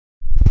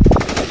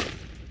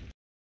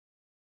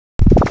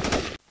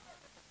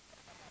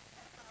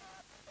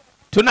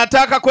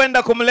Tunataka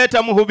kwenda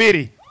kumleta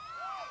mhubiri.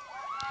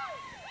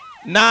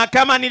 Na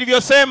kama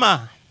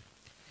nilivyosema,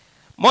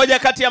 moja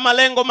kati ya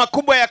malengo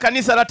makubwa ya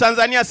kanisa la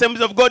Tanzania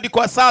Assemblies of God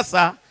kwa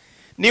sasa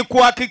ni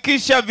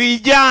kuhakikisha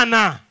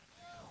vijana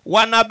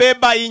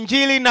wanabeba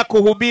injili na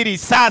kuhubiri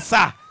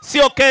sasa,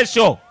 sio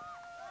kesho.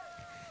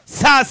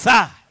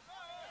 Sasa.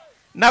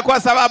 Na kwa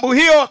sababu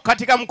hiyo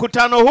katika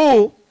mkutano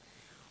huu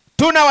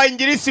tuna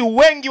wainjilisti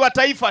wengi wa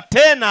taifa,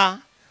 tena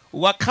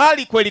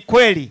wakali kweli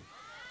kweli.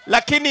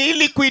 Lakini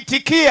ili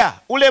kuitikia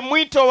ule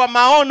mwito wa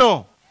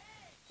maono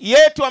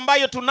yetu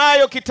ambayo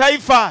tunayo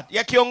kitaifa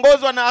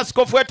yakiongozwa na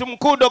askofu wetu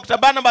mkuu Dr.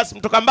 Barnabas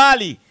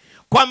Mtokambali,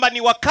 kwamba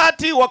ni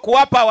wakati wa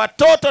kuwapa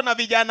watoto na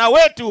vijana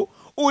wetu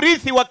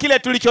urithi wa kile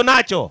tulicho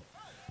nacho,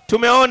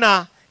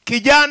 tumeona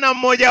kijana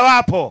mmoja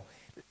wapo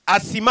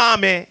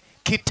asimame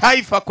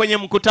kitaifa kwenye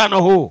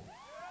mkutano huu.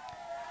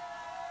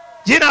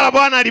 Jina la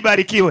Bwana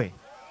libarikiwe.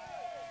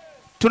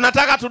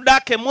 Tunataka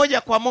tudake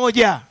moja kwa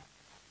moja.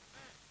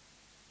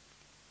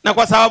 Na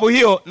kwa sababu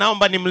hiyo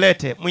naomba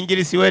nimlete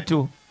mwinjilisti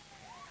wetu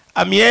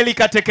Amieli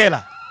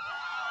Katekela.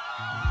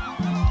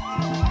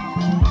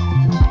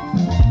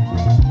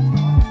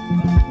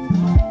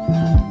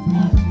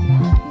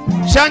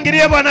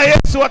 Shangilia Bwana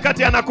Yesu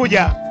wakati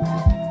anakuja.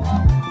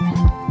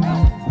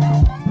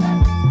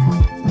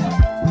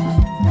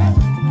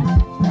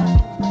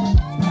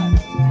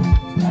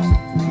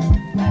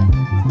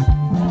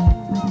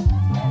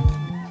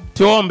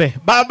 Tuombe.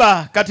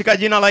 Baba, katika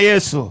jina la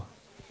Yesu,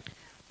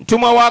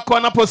 mtumwa wako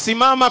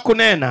anaposimama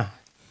kunena,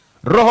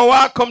 Roho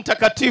wako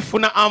Mtakatifu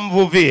na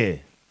amvuvie.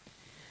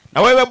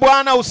 Na wewe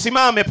Bwana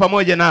usimame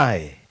pamoja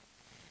naye.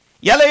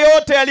 Yale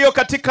yote yaliyo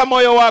katika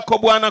moyo wako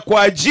Bwana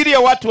kwa ajili ya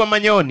watu wa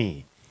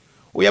Manyoni,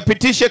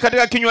 uyapitishe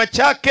katika kinywa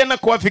chake na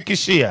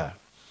kuwafikishia.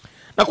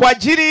 Na kwa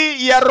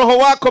ajili ya Roho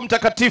wako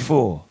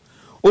Mtakatifu,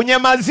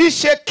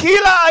 unyamazishe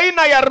kila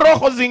aina ya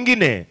roho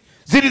zingine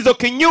zilizo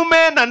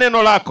kinyume na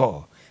neno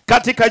lako.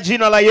 Katika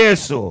jina la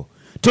Yesu,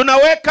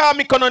 tunaweka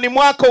mikononi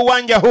mwako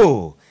uwanja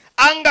huu,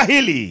 anga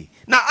hili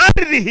na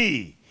ardhi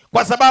hii,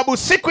 kwa sababu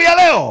siku ya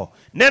leo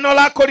neno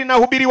lako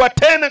linahubiriwa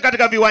tena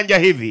katika viwanja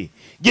hivi.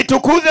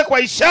 Jitukuze kwa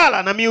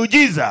ishara na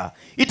miujiza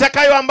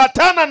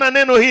itakayoambatana na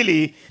neno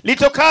hili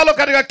litokalo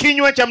katika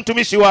kinywa cha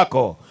mtumishi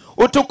wako.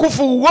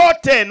 Utukufu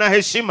wote na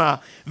heshima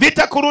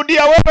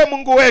vitakurudia wewe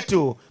Mungu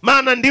wetu,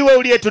 maana ndiwe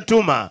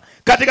uliyetutuma.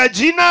 Katika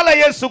jina la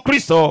Yesu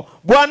Kristo,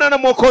 Bwana na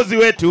Mwokozi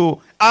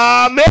wetu.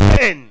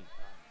 Amen.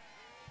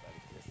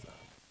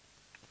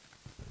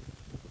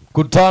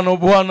 Mkutano,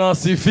 Bwana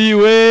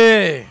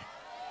asifiwe.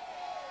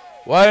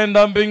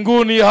 Waenda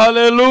mbinguni,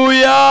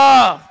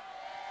 haleluya.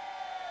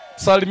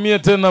 Salimie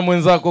tena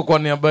mwenzako kwa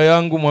niaba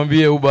yangu,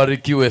 mwambie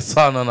ubarikiwe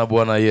sana na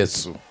Bwana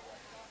Yesu.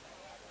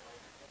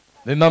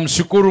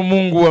 Ninamshukuru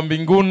Mungu wa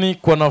mbinguni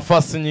kwa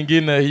nafasi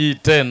nyingine hii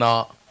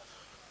tena,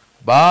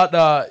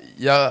 baada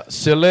ya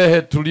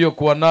sherehe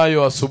tuliyokuwa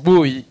nayo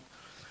asubuhi,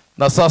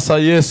 na sasa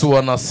Yesu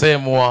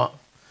anasemwa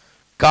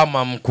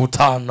kama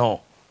mkutano.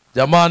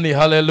 Jamani,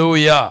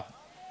 haleluya.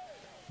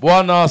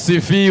 Bwana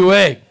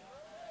asifiwe.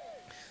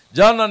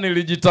 Jana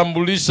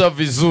nilijitambulisha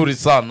vizuri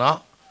sana,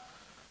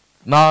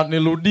 na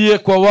nirudie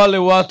kwa wale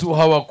watu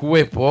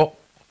hawakuwepo.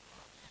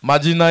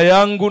 Majina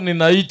yangu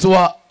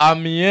ninaitwa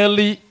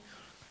Amieli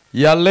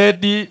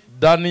Yaledi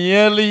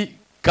Danieli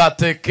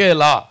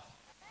Katekela.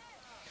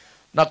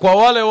 Na kwa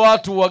wale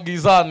watu wa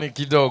gizani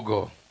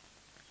kidogo,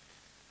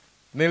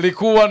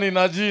 nilikuwa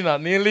nina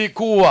jina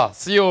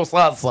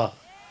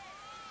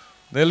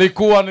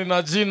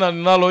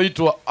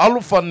ninaloitwa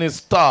Alpha ni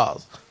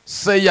Stars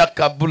Seya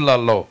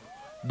Kabulalo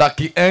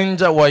Daki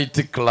Enja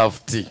White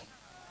Crafty,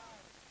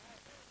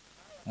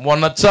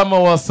 mwanachama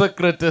wa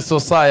Secret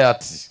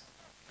Society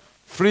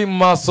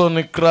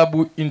Freemason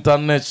Club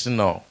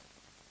International.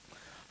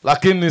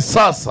 Lakini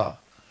sasa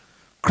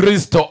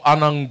Kristo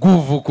ana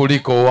nguvu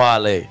kuliko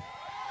wale,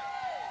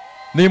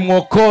 ni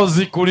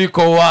mwokozi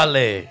kuliko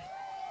wale,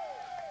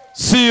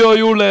 sio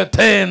yule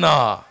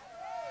tena.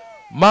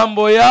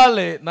 Mambo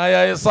yale na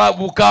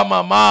yahesabu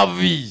kama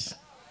mavi.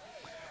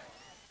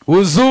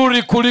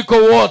 Uzuri kuliko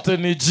wote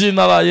ni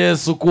jina la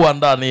Yesu kuwa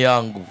ndani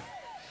yangu.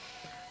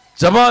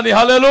 Jamani,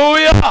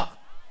 haleluya.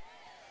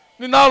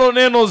 Ninalo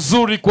neno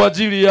zuri kwa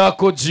ajili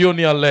yako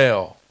jioni ya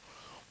leo.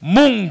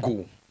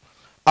 Mungu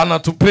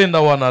anatupenda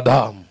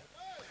wanadamu,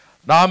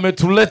 na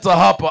ametuleta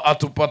hapa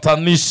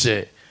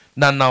atupatanishe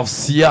na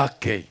nafsi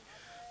yake,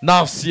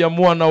 nafsi ya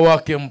mwana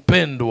wake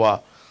mpendwa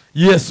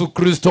Yesu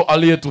Kristo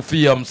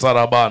aliyetufia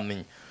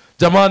msalabani.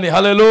 Jamani,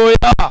 haleluya.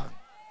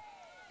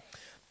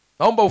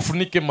 Naomba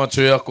ufunike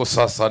macho yako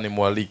sasa,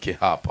 nimwalike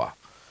hapa.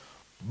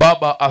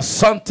 Baba,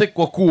 asante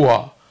kwa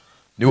kuwa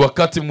ni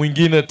wakati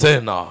mwingine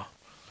tena.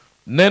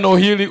 Neno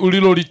hili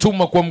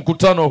ulilolituma kwa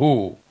mkutano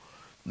huu,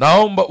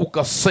 naomba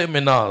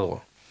ukaseme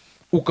nalo,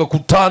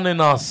 ukakutane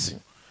nasi,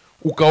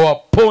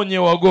 ukawaponye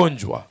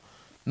wagonjwa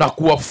na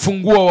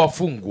kuwafungua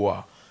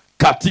wafungwa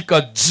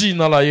katika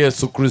jina la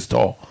Yesu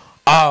Kristo.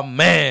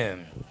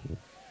 Amen.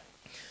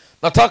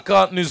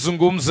 Nataka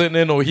nizungumze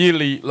neno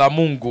hili la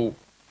Mungu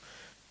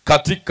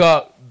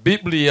katika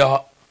Biblia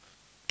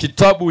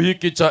kitabu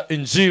hiki cha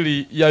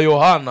Injili ya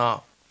Yohana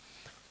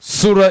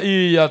sura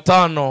hii ya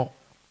 5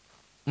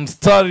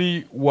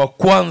 mstari wa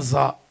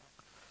 1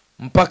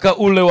 mpaka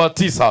ule wa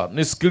 9.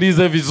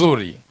 Nisikilize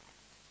vizuri.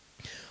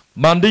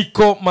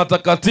 Maandiko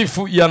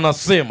matakatifu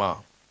yanasema,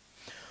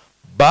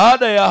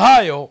 baada ya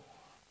hayo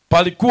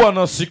palikuwa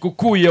na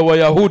sikukuu ya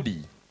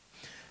Wayahudi,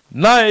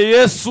 naye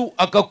Yesu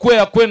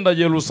akakwea kwenda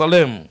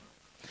Yerusalemu.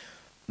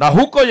 Na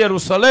huko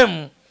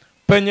Yerusalemu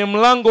penye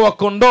mlango wa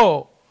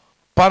kondoo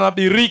pana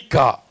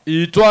birika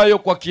iitwayo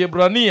kwa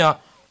Kiebrania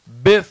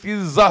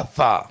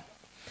Bethzatha,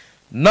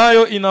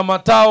 nayo ina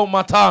matao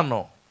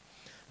 5.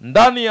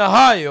 Ndani ya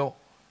hayo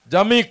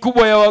jamii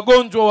kubwa ya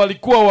wagonjwa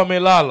walikuwa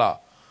wamelala,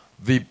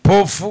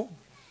 vipofu,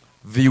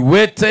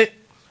 viwete,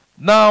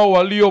 nao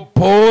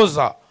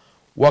waliopooza,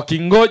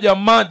 wakingoja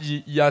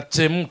maji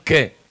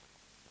yachemke.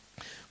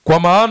 Kwa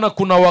maana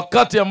kuna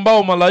wakati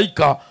ambao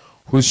malaika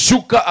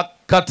hushuka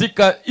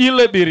katika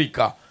ile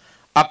birika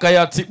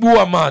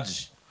akayatibua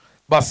maji.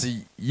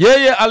 Basi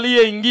yeye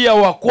aliyeingia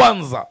wa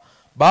kwanza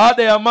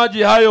baada ya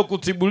maji hayo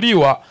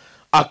kutibuliwa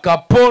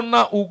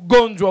akapona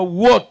ugonjwa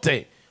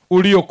wote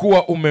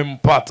uliokuwa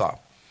umempata.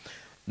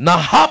 Na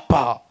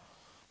hapa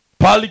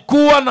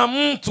palikuwa na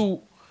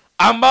mtu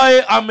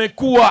ambaye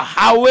amekuwa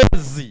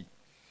hawezi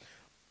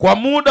kwa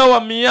muda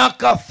wa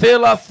miaka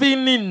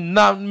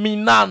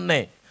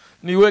 38.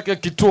 Niweke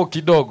kituo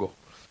kidogo.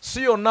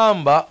 Sio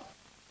namba,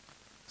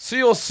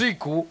 sio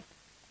siku,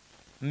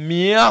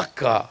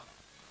 miaka.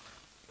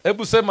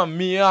 Hebu sema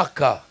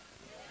miaka.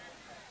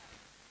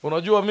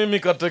 Unajua mimi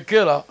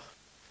katekela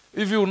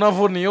hivi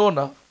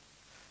unavyoniona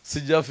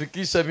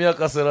sijafikisha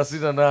miaka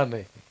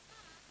 38.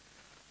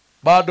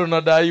 Bado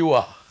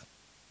nadaiwa.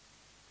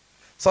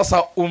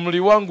 Sasa umri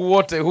wangu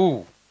wote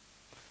huu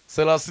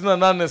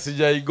 38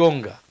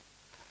 sijaigonga.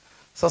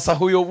 Sasa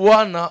huyo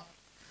bwana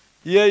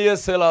yeye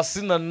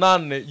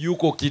 38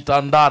 yuko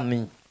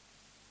kitandani.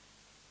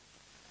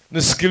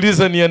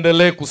 Nisikilize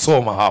niendelee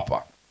kusoma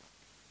hapa.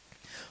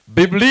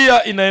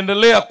 Biblia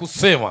inaendelea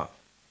kusema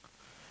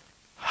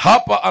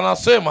hapa,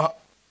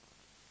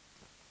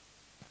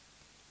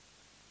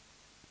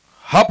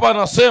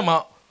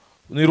 anasema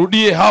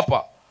nirudie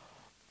hapa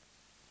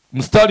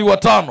mstari wa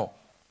 5.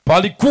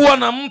 Palikuwa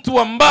na mtu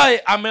ambaye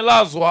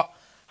amelazwa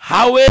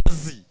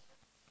hawezi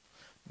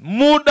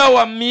muda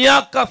wa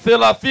miaka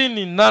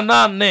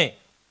 38.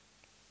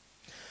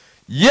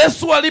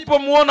 Yesu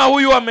alipomuona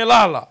huyu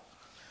amelala,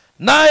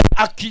 naye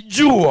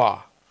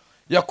akijua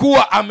ya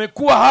kuwa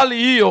amekuwa hali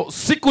hiyo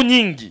siku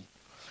nyingi,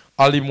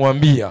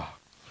 alimwambia,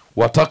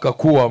 wataka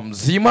kuwa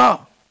mzima?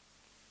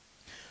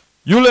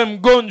 Yule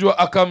mgonjwa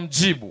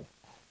akamjibu,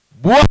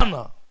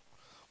 Bwana,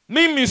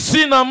 mimi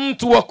sina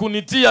mtu wa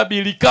kunitia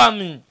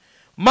birikani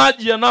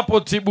maji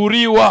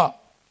yanapotiburiwa,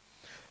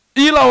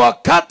 ila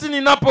wakati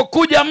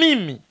ninapokuja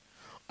mimi,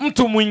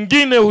 mtu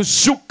mwingine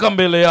hushuka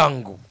mbele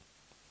yangu.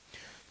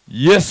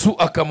 Yesu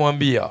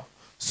akamwambia,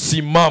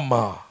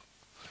 simama,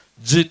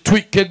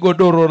 jitwike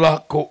godoro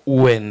lako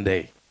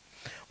uende.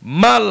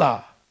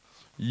 Mala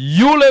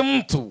yule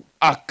mtu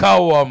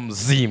akawa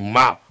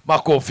mzima.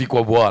 Makofi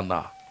kwa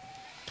Bwana.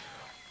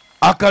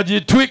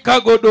 Akajitwika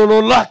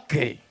godoro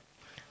lake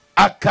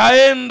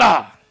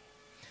akaenda.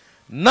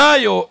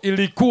 Nayo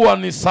ilikuwa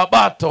ni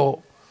Sabato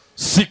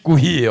siku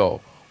hiyo.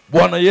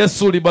 Bwana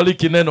Yesu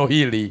libariki neno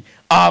hili.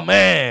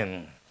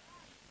 Amen.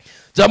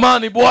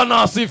 Jamani,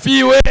 Bwana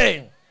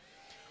asifiwe.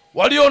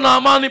 Walio na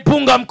amani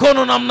punga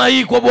mkono namna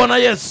hii kwa Bwana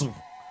Yesu.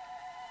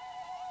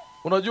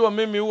 Unajua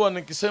mimi huwa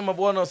nikisema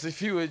Bwana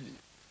asifiwe,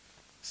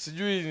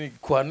 sijui ni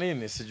kwa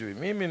nini, sijui.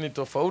 Mimi ni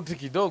tofauti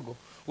kidogo.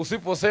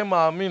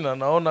 Usiposema amina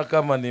naona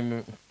kama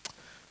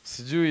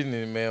sijui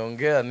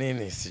nimeongea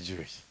nini,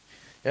 sijui.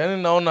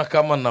 Yaani naona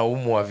kama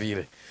naumwa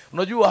vile.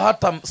 Unajua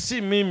hata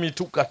si mimi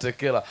tu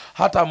katekela,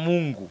 hata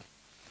Mungu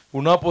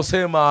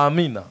unaposema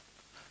amina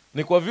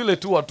ni kwa vile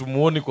tu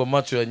hatumuoni kwa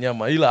macho ya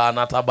nyama, ila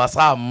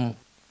anatabasamu.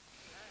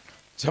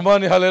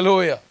 Jamani,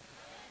 haleluya.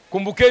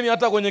 Kumbukeni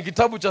hata kwenye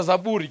kitabu cha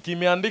Zaburi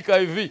kimeandika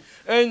hivi,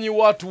 enyi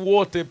watu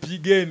wote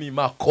pigeni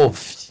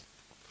makofi,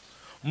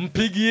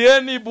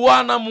 mpigieni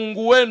Bwana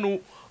Mungu wenu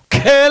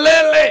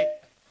kelele.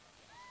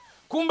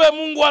 Kumbe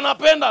Mungu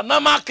anapenda na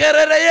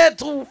makelele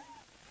yetu.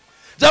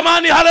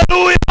 Jamani,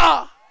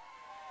 haleluya.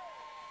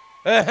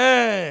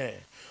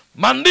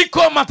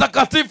 Maandiko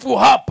matakatifu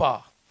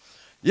hapa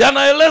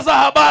yanaeleza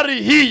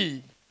habari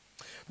hii.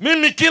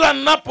 Mimi kila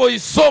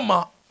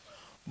ninapoisoma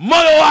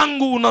moyo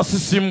wangu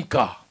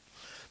unasisimka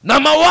na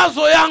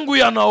mawazo yangu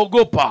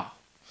yanaogopa.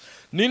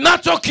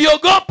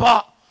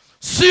 Ninachokiogopa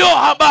sio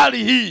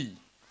habari hii.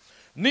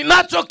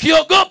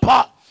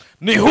 Ninachokiogopa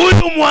ni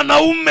huyu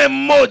mwanaume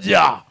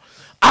mmoja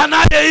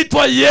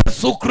anayeitwa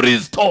Yesu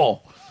Kristo.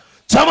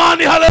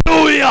 Jamani,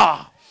 haleluya.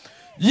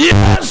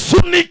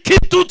 Yesu ni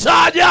kitu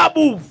cha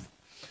ajabu.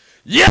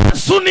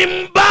 Yesu ni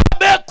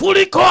mbabe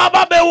kuliko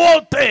wababe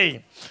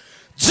wote.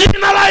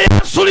 Jina la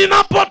Yesu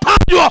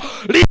linapotajwa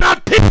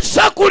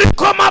linatisha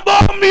kuliko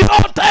mabomu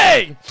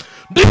yote.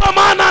 Ndio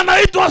maana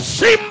anaitwa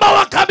Simba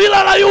wa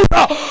kabila la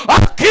Yuda.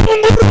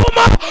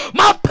 Akinguruma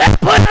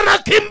mapepo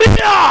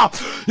yanakimbia.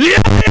 Yeye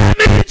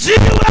ni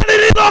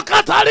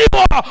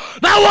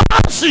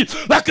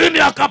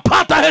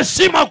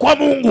heshima kwa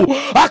Mungu,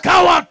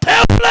 akawa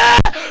teule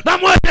na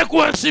mwenye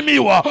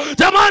kuheshimiwa.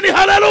 Jamani,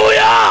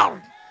 haleluya!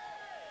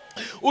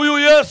 Huyu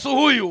Yesu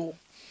huyu,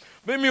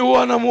 mimi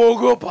huwa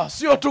namuogopa,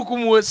 sio tu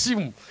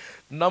kumuheshimu,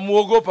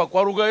 namuogopa.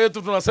 Kwa lugha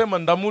yetu tunasema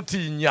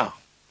ndamutinya.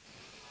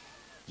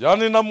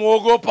 Yani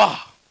namuogopa.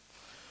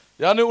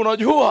 Yani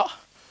unajua,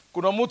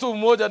 kuna mtu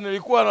mmoja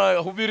nilikuwa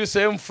nahubiri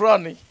sehemu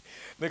fulani,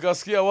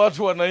 nikasikia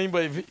watu wanaimba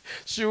hivi,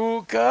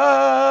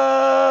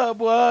 shuka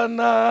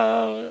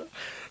Bwana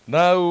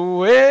na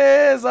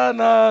uweza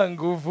na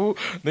nguvu.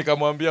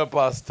 Nikamwambia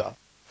pastor,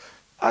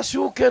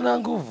 ashuke na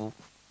nguvu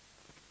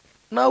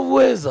na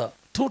uweza,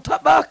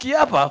 tutabaki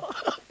hapa.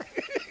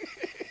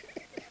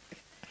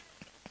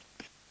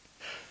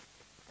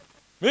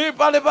 Mimi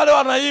pale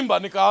wanaimba,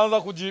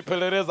 nikaanza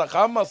kujipeleleza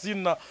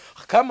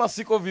kama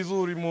siko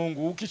vizuri.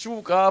 Mungu,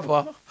 ukishuka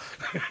hapa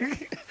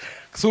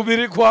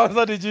subiri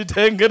kwanza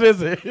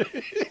nijitengeneze.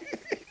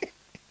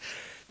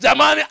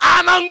 Jamani,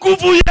 ana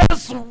nguvu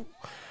Yesu.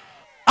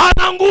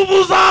 Ana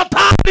nguvu za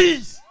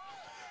hatari.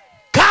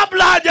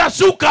 Kabla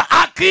hajashuka,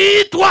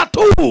 akiitwa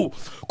tu,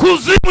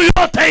 kuzimu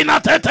yote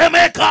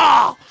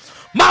inatetemeka.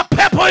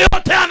 Mapepo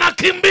yote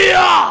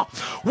yanakimbia.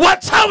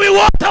 Wachawi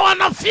wote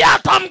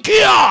wanafyata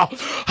mkia.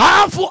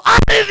 Halafu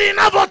ardhi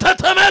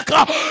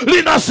inavyotetemeka,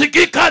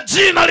 linasikika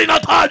jina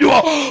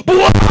linatajwa,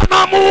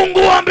 Bwana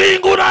Mungu wa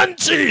mbingu na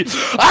nchi,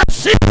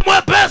 asiye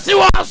mwepesi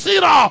wa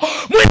hasira,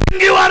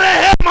 mwingi wa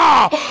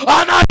rehema,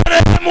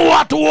 anarehemu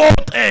watu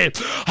wote.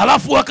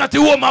 Halafu wakati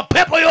huo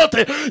mapepo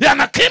yote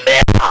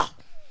yanakimbia.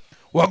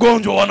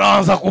 Wagonjwa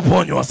wanaanza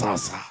kuponywa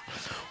sasa.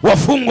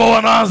 Wafungwa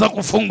wanaanza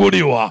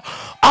kufunguliwa.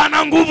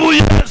 Ana nguvu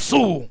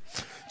Yesu.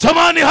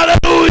 Jamani,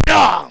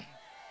 haleluya!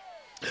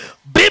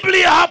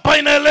 Biblia hapa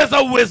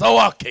inaeleza uweza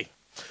wake.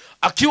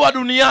 Akiwa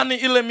duniani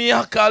ile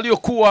miaka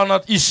aliyokuwa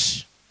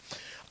anaishi,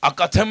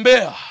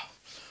 akatembea,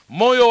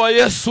 moyo wa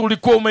Yesu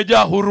ulikuwa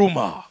umejaa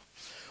huruma.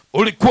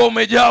 Ulikuwa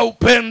umejaa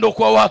upendo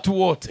kwa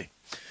watu wote.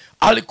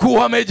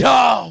 Alikuwa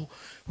amejaa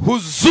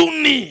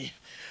huzuni,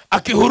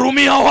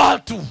 akihurumia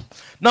watu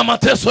na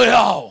mateso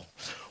yao.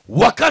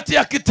 Wakati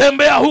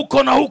akitembea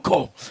huko na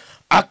huko,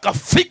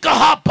 akafika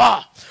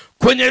hapa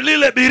kwenye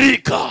lile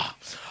birika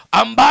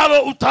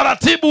ambalo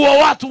utaratibu wa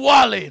watu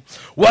wale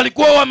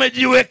walikuwa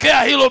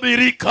wamejiwekea. Hilo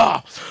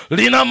birika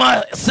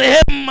lina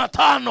sehemu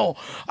matano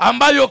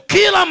ambayo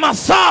kila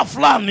masaa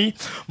fulani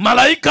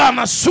malaika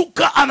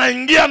anashuka,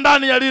 anaingia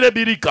ndani ya lile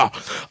birika,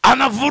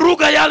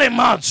 anavuruga yale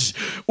maji.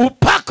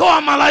 Upako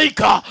wa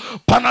malaika,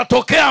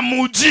 panatokea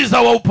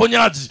muujiza wa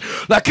uponyaji.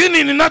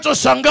 Lakini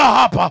ninachoshangaa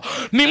hapa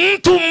ni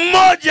mtu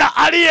mmoja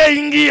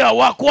aliyeingia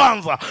wa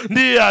kwanza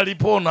ndiye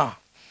alipona.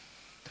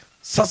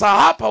 Sasa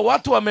hapa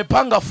watu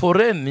wamepanga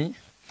foreni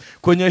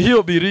kwenye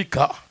hiyo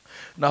birika,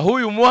 na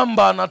huyu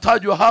mwamba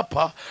anatajwa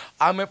hapa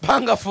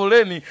amepanga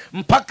foreni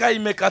mpaka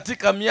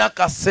imekatika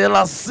miaka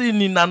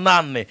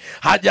 38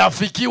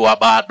 hajafikiwa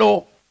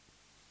bado.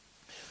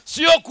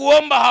 Sio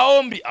kuomba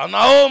haombi,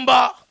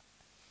 anaomba.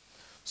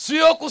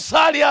 Sio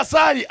kusali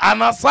asali,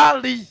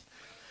 anasali.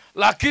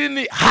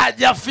 Lakini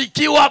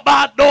hajafikiwa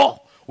bado.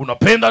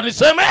 Unapenda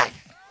niseme?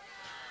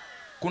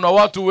 Kuna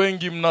watu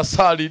wengi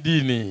mnasali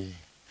dini,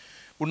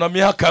 una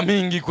miaka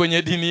mingi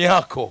kwenye dini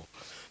yako,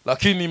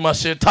 lakini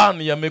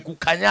mashetani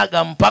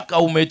yamekukanyaga mpaka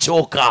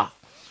umechoka.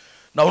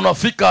 Na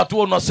unafika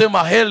hatua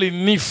unasema heli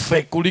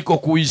nife kuliko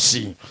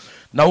kuishi.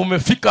 Na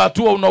umefika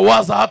hatua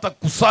unawaza hata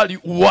kusali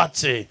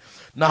uache.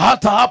 Na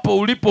hata hapo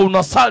ulipo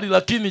unasali,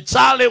 lakini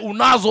chale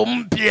unazo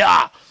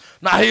mpya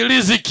na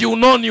hilizi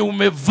kiunoni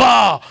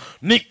umevaa.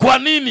 Ni kwa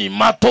nini?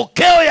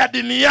 Matokeo ya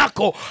dini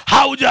yako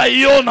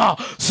haujaiona.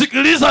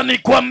 Sikiliza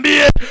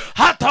nikwambie,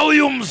 hata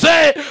huyu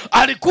mzee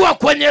alikuwa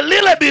kwenye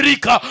lile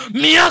birika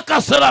miaka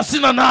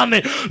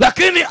 38,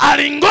 lakini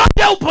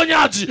alingoja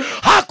uponyaji,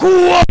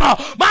 hakuuona.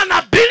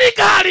 Maana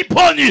birika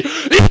haliponyi,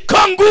 iko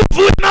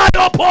nguvu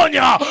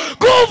inayoponya,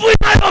 nguvu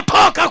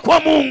inayotoka kwa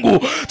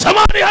Mungu.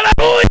 Jamani,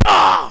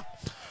 haleluya!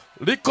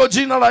 Liko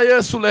jina la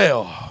Yesu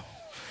leo.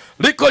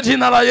 Liko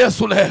jina la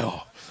Yesu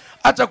leo.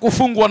 Acha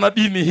kufungwa na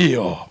dini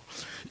hiyo.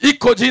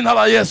 Iko jina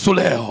la Yesu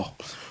leo.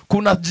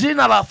 Kuna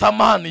jina la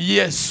thamani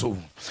Yesu.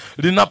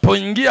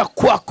 Linapoingia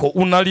kwako,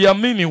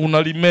 unaliamini,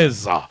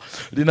 unalimeza,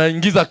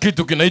 linaingiza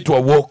kitu kinaitwa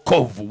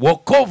wokovu.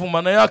 Wokovu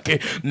maana yake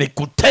ni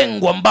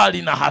kutengwa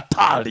mbali na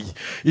hatari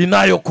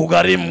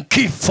inayokugharimu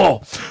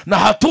kifo. Na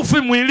hatufi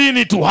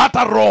mwilini tu,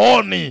 hata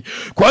rohoni.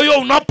 Kwa hiyo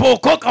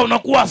unapookoka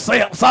unakuwa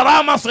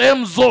salama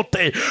sehemu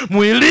zote,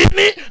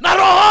 mwilini na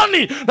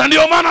rohoni. Na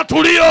ndio maana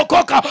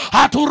tuliokoka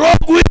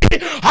haturogwi,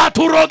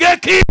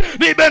 haturogeki.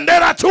 Ni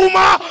bendera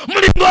chuma,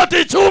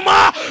 mlingoti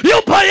chuma.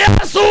 Yupo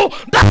Yesu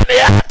ndani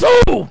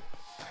yetu.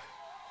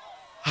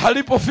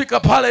 Halipofika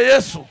pale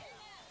Yesu,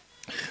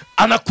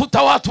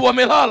 anakuta watu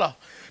wamelala,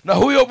 na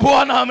huyo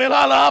bwana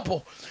amelala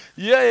hapo.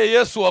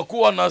 Yesu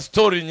hakuwa na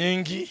story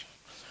nyingi.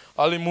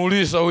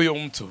 Alimuuliza huyo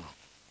mtu,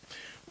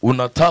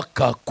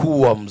 unataka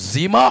kuwa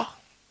mzima?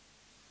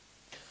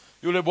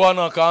 Yule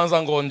bwana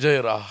akaanza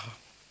ngonjera.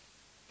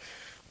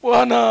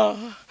 Bwana,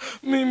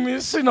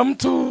 mimi sina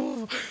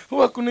mtu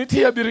wa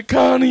kunitia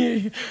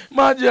birikani,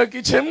 maji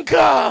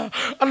yakichemka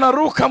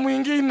anaruka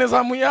mwingine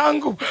zamu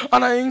yangu,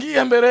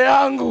 anaingia mbele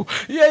yangu,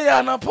 yeye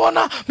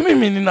anapona,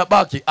 mimi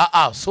ninabaki.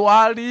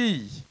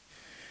 Swali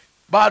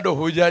bado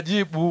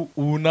hujajibu,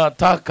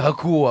 unataka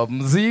kuwa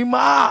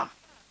mzima?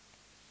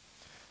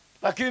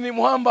 Lakini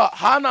mwamba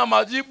hana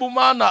majibu,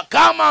 maana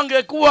kama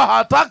angekuwa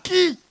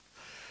hataki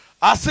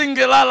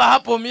asingelala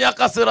hapo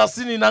miaka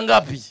 30 na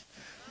ngapi?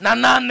 Na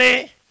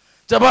 8.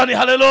 Jamani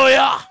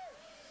haleluya.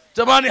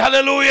 Jamani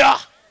haleluya.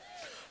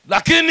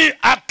 Lakini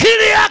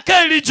akili yake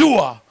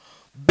ilijua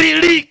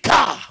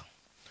bilika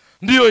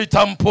ndiyo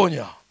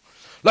itamponya.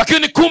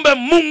 Lakini kumbe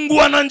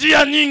Mungu ana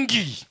njia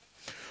nyingi.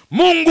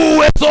 Mungu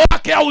uwezo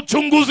wake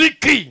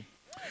hauchunguziki.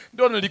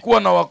 Ndio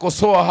nilikuwa na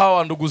wakosoa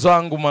hawa ndugu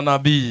zangu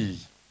manabii.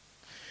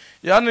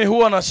 Yaani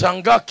huwa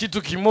nashangaa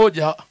kitu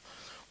kimoja,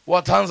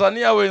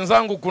 Watanzania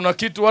wenzangu, kuna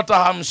kitu hata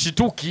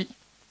hamshituki.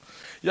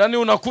 Yaani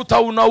unakuta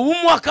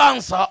unaumwa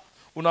kansa,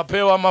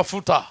 unapewa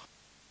mafuta.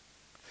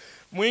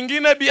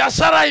 Mwingine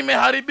biashara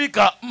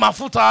imeharibika,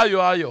 mafuta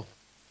hayo hayo.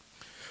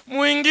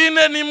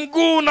 Mwingine ni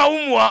mguu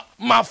unaumwa,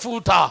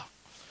 mafuta.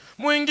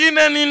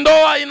 Mwingine ni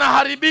ndoa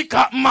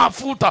inaharibika,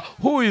 mafuta.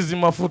 Hizi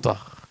mafuta.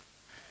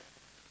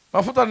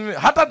 Mafuta ni,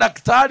 hata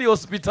daktari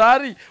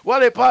hospitali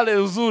wale pale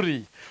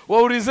uzuri,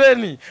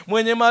 waulizeni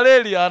mwenye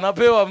malaria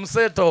anapewa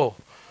mseto.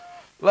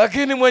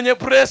 Lakini mwenye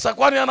pressure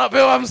kwani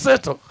anapewa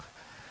mseto?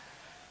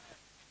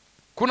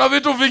 Kuna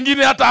vitu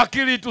vingine hata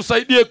akili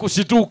tusaidie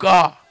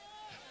kushituka.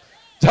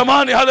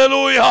 Jamani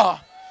haleluya.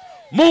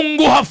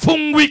 Mungu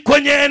hafungwi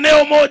kwenye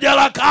eneo moja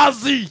la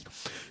kazi.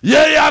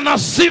 Yeye ana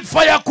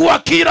sifa ya kuwa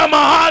kila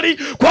mahali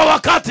kwa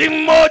wakati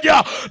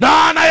mmoja,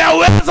 na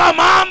anayaweza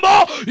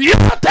mambo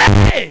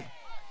yote.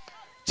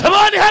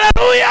 Jamani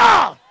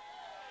haleluya.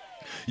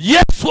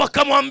 Yesu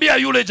akamwambia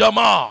yule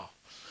jamaa,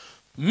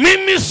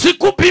 mimi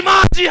sikupi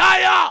maji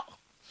haya,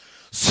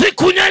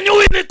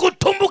 sikunyanyui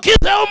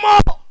nikutumbukize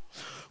humo,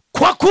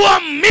 kwa kuwa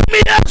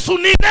mimi Yesu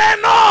ni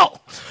neno.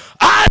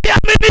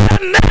 Aliamini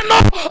neno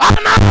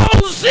ana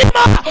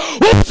uzima,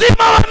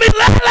 uzima wa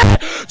milele.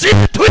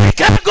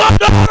 Jitwike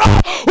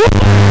godoro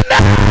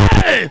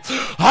uende.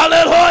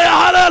 Haleluya,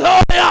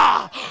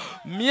 haleluya.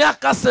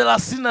 Miaka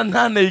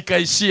 38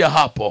 ikaishia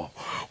hapo.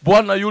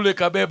 Bwana yule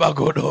kabeba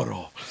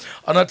godoro,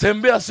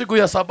 anatembea siku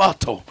ya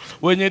Sabato.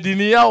 Wenye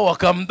dini yao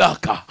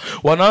wakamdaka,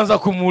 wanaanza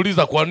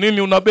kumuuliza, kwa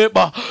nini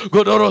unabeba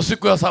godoro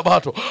siku ya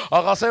Sabato?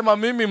 Akasema,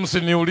 mimi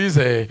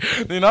msiniulize,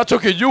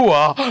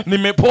 ninachokijua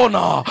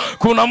nimepona.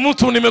 Kuna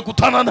mtu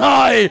nimekutana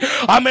naye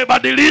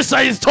amebadilisha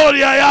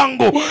historia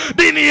yangu.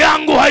 Dini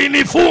yangu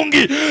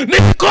hainifungi,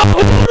 niko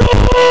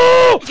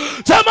huru.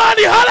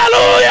 Jamani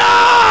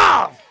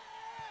haleluya.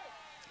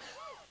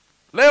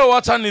 Leo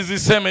acha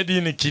niziseme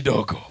dini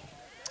kidogo.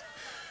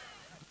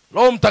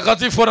 Roho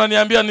Mtakatifu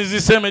ananiambia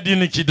niziseme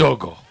dini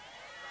kidogo.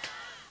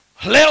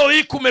 Leo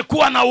hii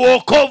kumekuwa na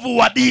wokovu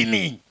wa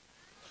dini,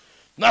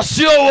 na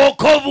sio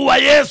wokovu wa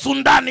Yesu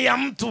ndani ya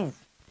mtu.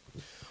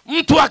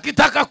 Mtu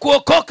akitaka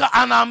kuokoka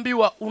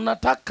anaambiwa,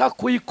 unataka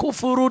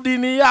kuikufuru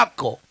dini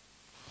yako?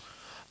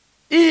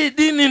 Hii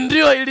dini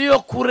ndio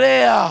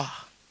iliyokulea.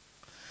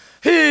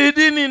 Hii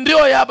dini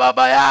ndio ya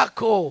baba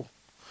yako.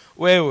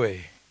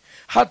 Wewe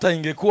hata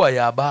ingekuwa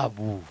ya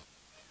babu,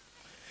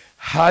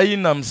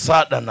 haina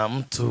msaada na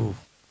mtu.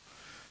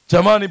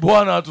 Jamani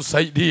Bwana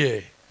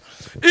atusaidie.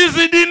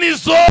 Hizi dini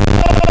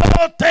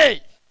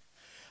zote,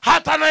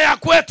 hata na ya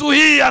kwetu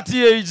hii ya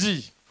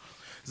TAG,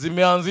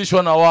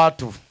 zimeanzishwa na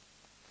watu.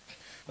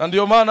 Na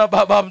ndio maana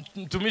baba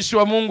mtumishi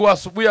wa Mungu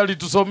asubuhi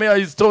alitusomea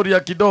historia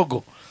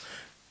kidogo.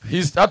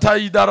 Hata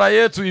idara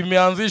yetu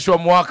imeanzishwa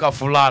mwaka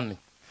fulani.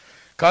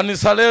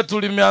 Kanisa letu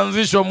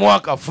limeanzishwa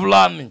mwaka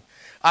fulani.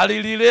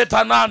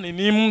 Alilileta nani?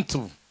 Ni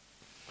mtu.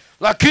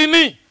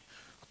 Lakini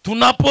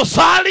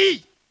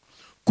tunaposali,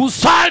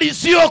 kusali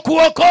sio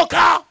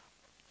kuokoka.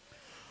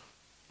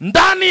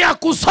 Ndani ya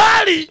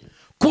kusali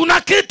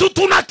kuna kitu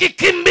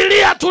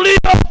tunakikimbilia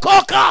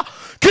tuliokoka.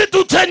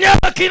 Kitu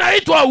chenyewe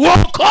kinaitwa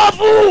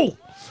wokovu.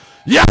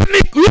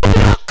 Yaani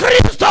yule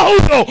Kristo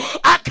huyo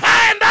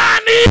akae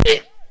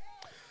ndani.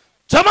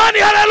 Jamani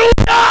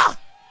haleluya.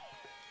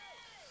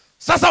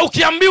 Sasa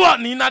ukiambiwa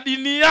nina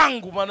dini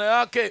yangu, maana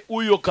yake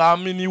huyo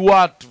kaamini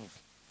watu.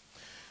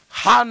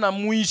 Hana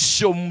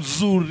mwisho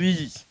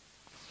mzuri.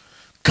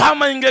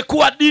 Kama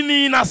ingekuwa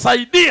dini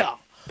inasaidia,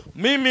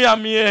 mimi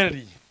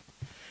Amieli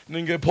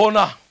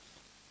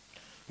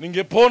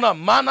ningepona,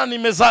 maana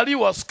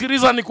nimezaliwa.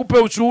 Sikiliza nikupe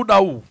ushuhuda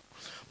huu.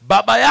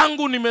 Baba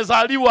yangu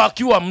nimezaliwa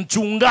akiwa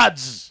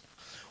mchungaji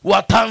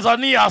wa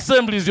Tanzania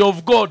Assemblies of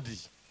God.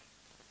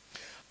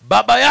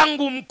 Baba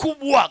yangu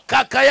mkubwa,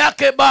 kaka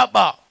yake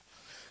baba,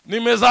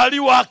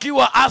 nimezaliwa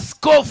akiwa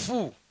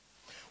askofu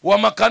wa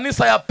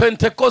makanisa ya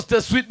Pentecost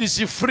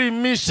Swedish Free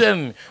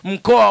Mission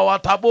mkoa wa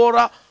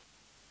Tabora.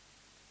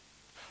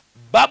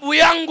 Babu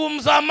yangu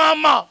mza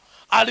mama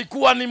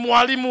alikuwa ni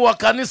mwalimu wa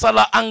kanisa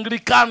la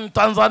Anglican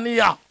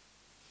Tanzania.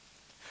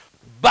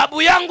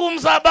 Babu yangu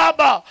mza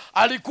baba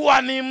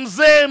alikuwa ni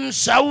mzee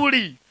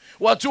mshauri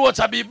wa chuo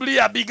cha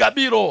Biblia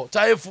Bigabiro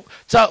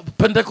cha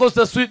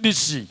Pentecost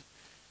Swedish.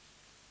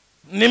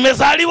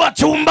 Nimezaliwa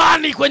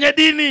chumbani kwenye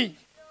dini.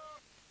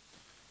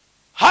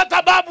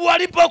 Hata babu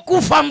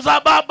alipokufa mzaa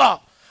baba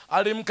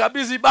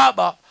alimkabidhi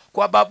baba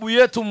kwa babu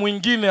yetu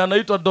mwingine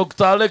anaitwa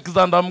Dr.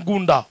 Alexander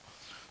Mgunda.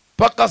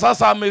 Paka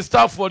sasa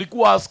amestaafu,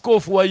 alikuwa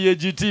askofu wa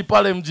EAGT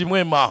pale Mji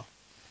Mwema.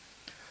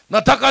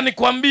 Nataka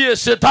nikwambie,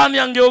 shetani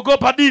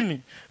angeogopa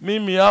dini,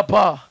 mimi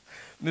hapa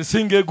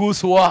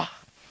nisingeguswa,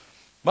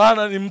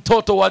 maana ni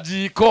mtoto wa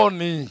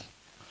jikoni.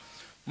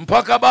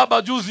 Mpaka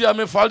baba juzi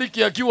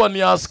amefariki akiwa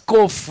ni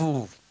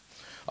askofu.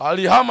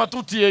 Alihama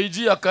tu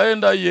TAG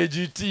akaenda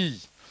EAGT.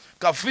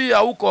 Kafia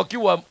huko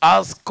akiwa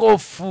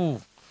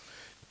askofu.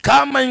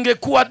 Kama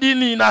ingekuwa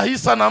dini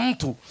inahisa na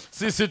mtu,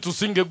 sisi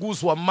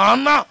tusingeguswa,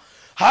 maana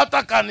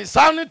hata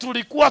kanisani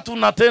tulikuwa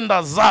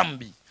tunatenda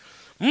dhambi.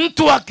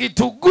 Mtu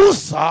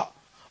akitugusa,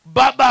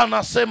 baba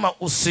anasema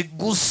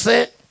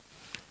usiguse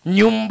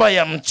nyumba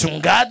ya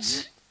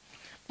mchungaji,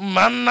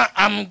 maana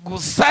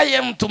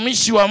amgusaye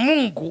mtumishi wa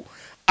Mungu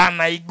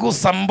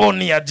anaigusa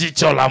mboni ya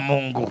jicho la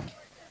Mungu.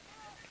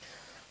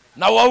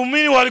 Na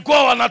waumini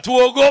walikuwa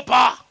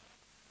wanatuogopa.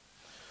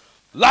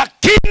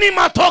 Lakini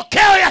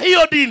matokeo ya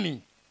hiyo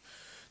dini,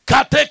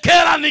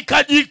 katekera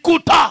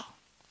nikajikuta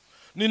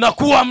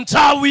ninakuwa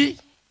mchawi,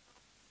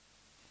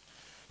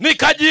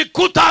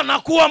 nikajikuta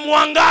nakuwa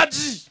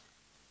mwangaji,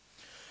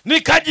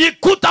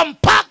 nikajikuta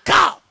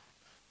mpaka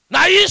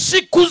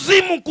naishi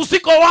kuzimu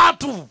kusiko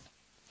watu.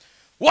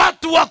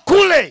 Watu wa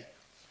kule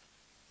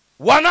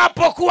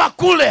wanapokuwa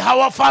kule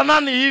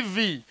hawafanani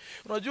hivi.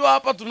 Unajua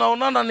hapa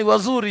tunaonana ni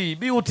wazuri,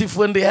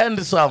 beautiful and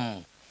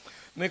handsome.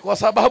 Ni kwa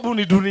sababu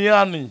ni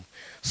duniani.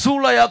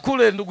 Sura ya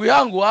kule ndugu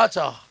yangu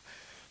acha.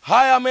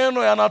 Haya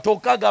meno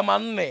yanatokaga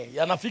manne,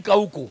 yanafika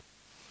huku.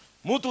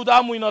 Mtu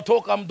damu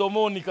inatoka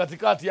mdomoni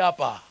katikati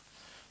hapa.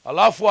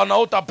 Alafu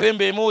anaota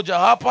pembe moja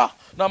hapa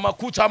na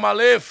makucha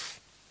marefu.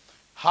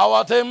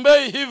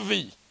 Hawatembei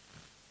hivi.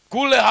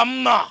 Kule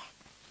hamna.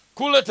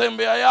 Kule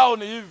tembea yao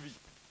ni hivi.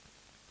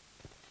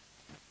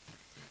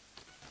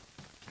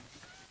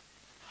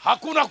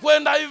 Hakuna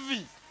kwenda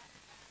hivi.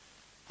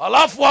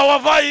 Alafu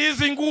hawavai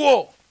hizi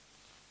nguo.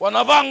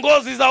 Wanavaa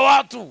ngozi za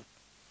watu.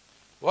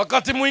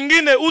 Wakati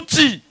mwingine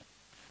uchi.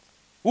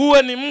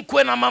 Uwe ni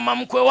mkwe na mama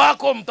mkwe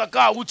wako,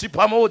 mtakaa uchi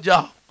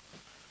pamoja.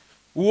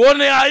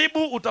 Uone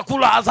aibu,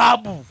 utakula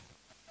adhabu.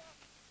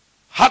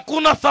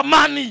 Hakuna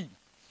thamani.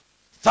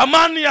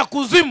 Thamani ya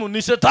kuzimu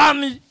ni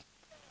shetani.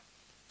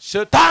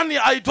 Shetani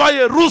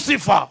aitwaye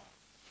Lucifer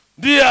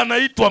ndiye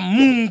anaitwa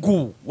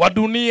Mungu wa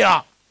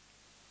dunia.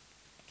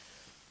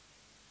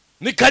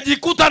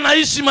 Nikajikuta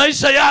naishi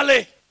maisha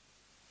yale.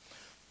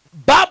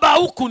 Baba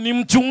huku ni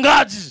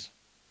mchungaji.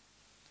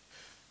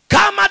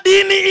 Kama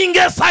dini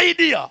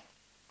ingesaidia,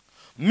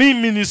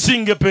 mimi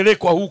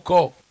nisingepelekwa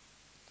huko.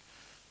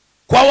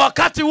 Kwa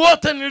wakati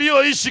wote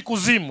nilioishi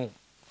kuzimu,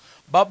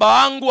 baba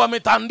yangu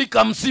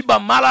ametandika msiba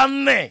mara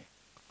 4.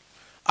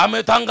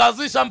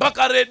 Ametangazisha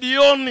mpaka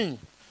redioni.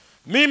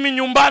 Mimi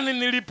nyumbani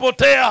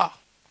nilipotea.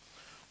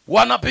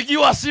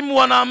 Wanapigiwa simu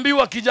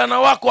wanaambiwa kijana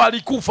wako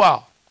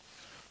alikufa.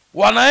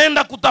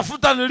 Wanaenda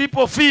kutafuta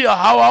nilipofia,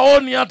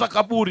 hawaoni hata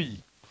kaburi.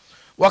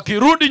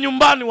 Wakirudi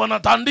nyumbani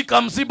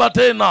wanatandika msiba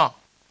tena.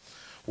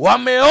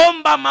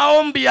 Wameomba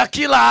maombi ya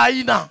kila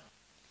aina,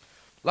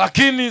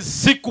 lakini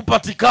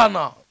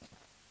sikupatikana.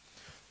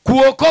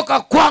 Kuokoka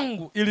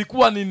kwangu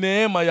ilikuwa ni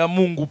neema ya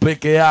Mungu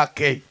peke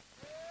yake.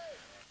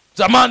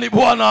 Jamani,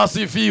 Bwana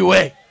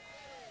asifiwe.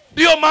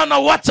 Ndio maana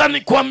wacha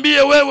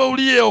nikwambie wewe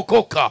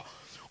uliyeokoka,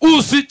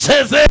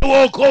 usichezee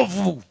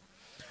wokovu.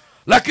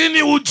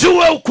 Lakini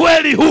ujue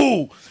ukweli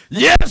huu,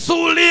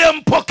 Yesu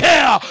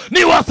uliyempokea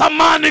ni wa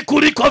thamani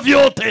kuliko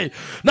vyote,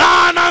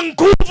 na ana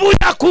nguvu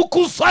ya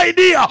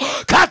kukusaidia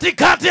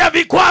katikati ya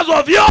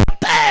vikwazo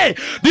vyote.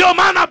 Ndio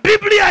maana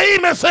Biblia hii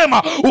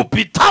imesema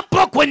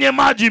upitapo kwenye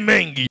maji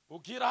mengi.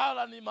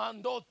 Ukilala ni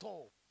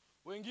mandoto.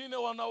 Wengine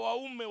wana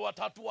waume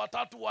watatu,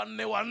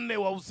 4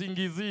 wa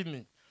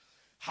usingizini.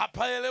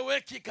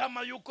 Hapaeleweki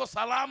kama yuko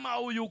salama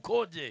au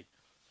yukoje.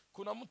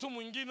 Kuna mtu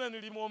mwingine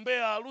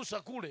nilimwombea Arusha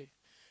kule.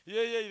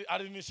 Yeye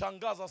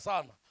alinishangaza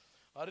sana.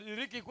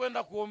 Aliriki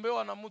kwenda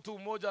kuombewa na mtu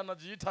mmoja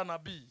anajiita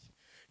nabii.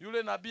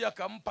 Yule nabii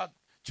akampa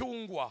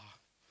chungwa.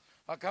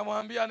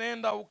 Akamwambia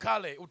nenda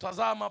ukale,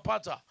 utazaa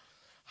mapacha.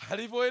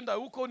 Alivyoenda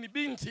huko ni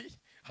binti,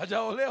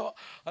 hajaolewa,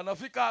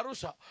 anafika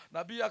Arusha,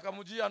 nabii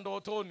akamjia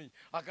ndotoni,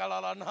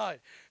 akalala naye.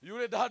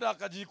 Yule dada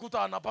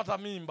akajikuta anapata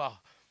mimba.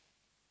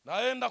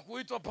 Naenda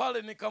kuitwa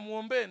pale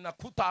nikamuombe,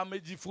 nakuta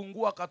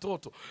amejifungua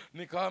katoto.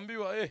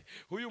 Nikaambiwa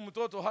huyu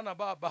mtoto hana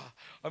baba,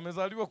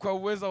 amezaliwa kwa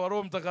uweza wa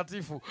Roho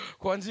Mtakatifu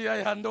kwa njia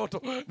ya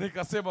ndoto.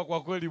 Nikasema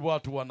kwa kweli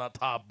watu wana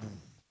taabu.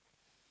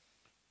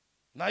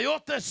 Na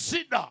yote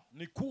shida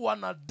ni kuwa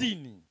na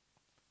dini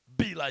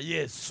bila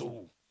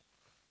Yesu.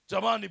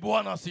 Jamani,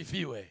 Bwana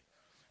asifiwe.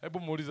 Hebu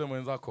muulize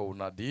mwenzako,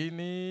 una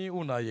dini,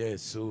 una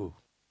Yesu?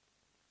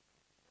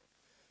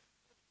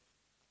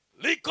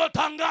 Liko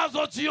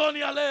tangazo jioni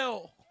ya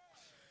leo.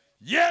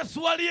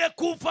 Yesu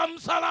aliyekufa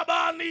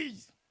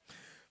msalabani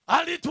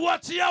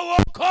alituachia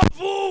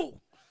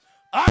wokovu.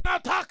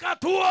 Anataka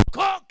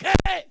tuokoke,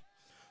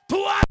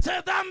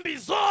 tuache dhambi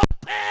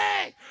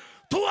zote,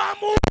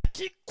 tuamue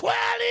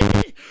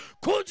kikweli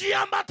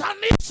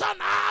kujiambatanisha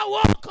na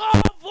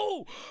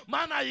wokovu.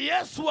 Maana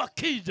Yesu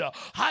akija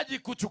haji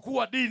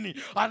kuchukua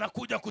dini,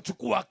 anakuja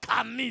kuchukua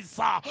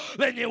kanisa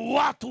lenye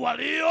watu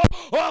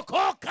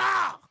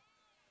waliookoka.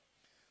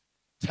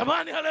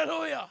 Jamani,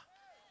 haleluya.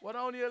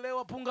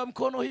 Wanaonielewa punga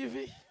mkono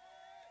hivi.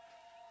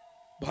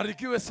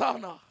 Barikiwe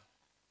sana.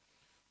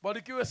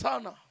 Barikiwe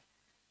sana.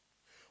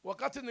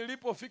 Wakati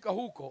nilipofika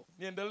huko,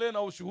 niendelee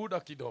na ushuhuda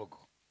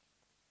kidogo.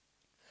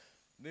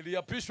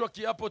 Niliapishwa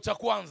kiapo cha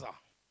kwanza,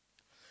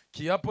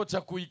 kiapo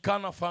cha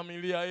kuikana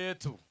familia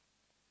yetu.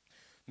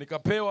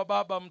 Nikapewa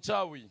baba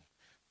mchawi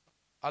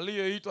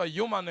aliyeitwa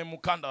Yumane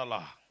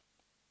Mukandala.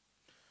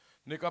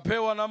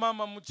 Nikapewa na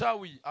mama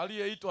mchawi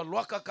aliyeitwa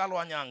Lwaka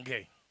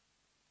Kalwanyange.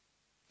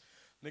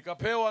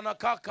 Nikapewa na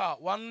kaka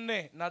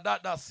 4 na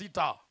dada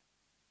 6.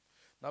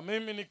 Na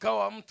mimi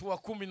nikawa mtu wa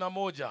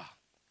 11.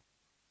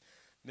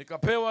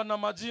 Nikapewa na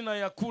majina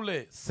ya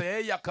kule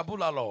Seya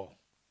Kabulalo.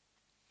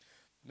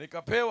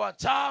 Nikapewa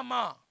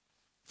chama,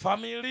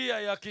 familia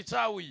ya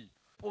kichawi.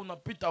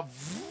 Unapita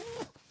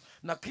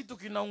na kitu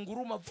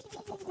kinaunguruma,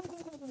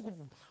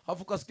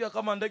 afu kasikia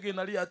kama ndege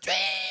inalia.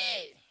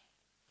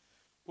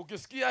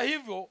 Ukisikia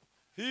hivyo,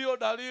 hiyo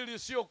dalili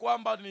sio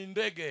kwamba ni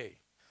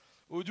ndege.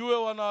 Ujue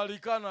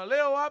wanaalikana,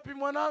 leo wapi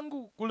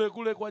mwanangu?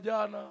 Kule kwa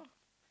jana.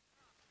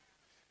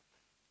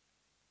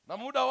 Na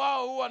muda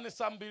wao huwa ni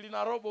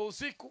 2:15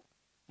 usiku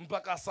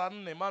mpaka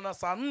 4, maana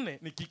 4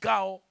 ni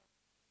kikao.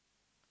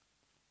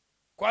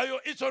 Kwa hiyo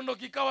hicho ndo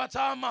kikawa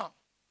chama.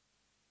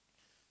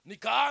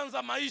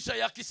 Nikaanza maisha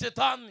ya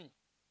kishetani.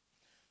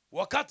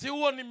 Wakati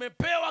huo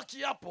nimepewa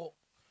kiapo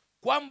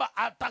kwamba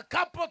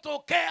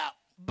atakapotokea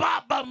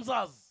baba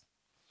mzazi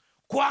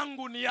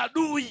kwangu ni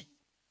adui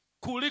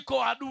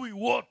kuliko adui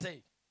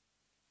wote.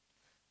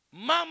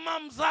 Mama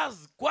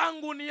mzazi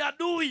kwangu ni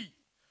adui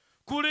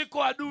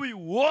kuliko adui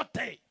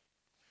wote.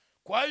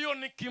 Kwa hiyo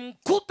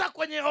nikimkuta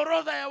kwenye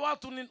orodha ya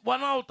watu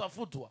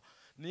wanaotafutwa,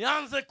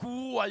 nianze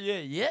kuua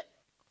yeye,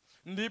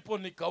 ndipo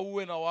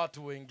nikauwe na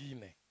watu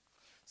wengine.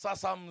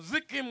 Sasa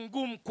mziki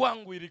mgumu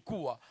kwangu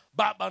ilikuwa,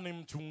 baba ni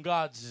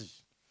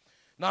mchungaji,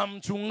 na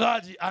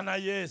mchungaji ana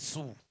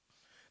Yesu,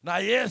 na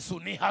Yesu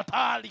ni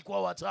hatari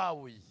kwa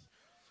wachawi.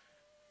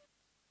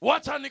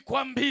 Wacha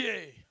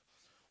nikwambie,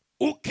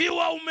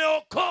 ukiwa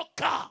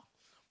umeokoka,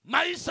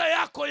 maisha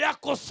yako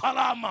yako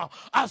salama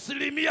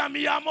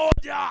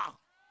 100%.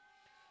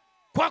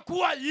 Kwa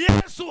kuwa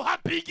Yesu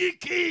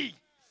hapigiki,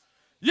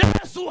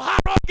 Yesu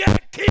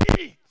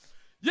harogeki.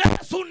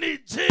 Yesu ni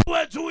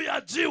jiwe juu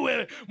ya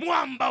jiwe,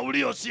 mwamba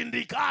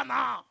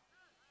ulioshindikana.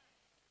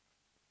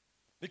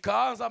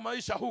 Nikaanza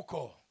maisha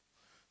huko.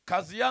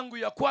 Kazi yangu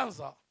ya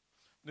kwanza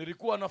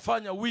nilikuwa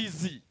nafanya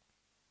wizi.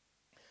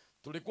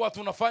 Tulikuwa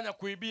tunafanya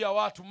kuibia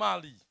watu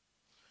mali.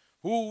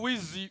 Huu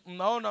wizi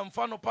mnaona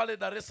mfano pale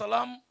Dar es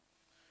Salaam,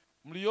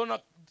 mliona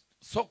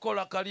soko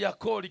la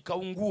Kariakoo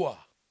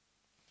likaungua.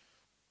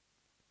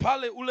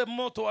 Pale ule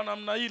moto wa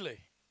namna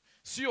ile,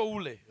 sio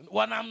ule,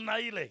 wa namna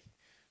ile.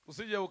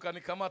 Usije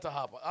ukanikamata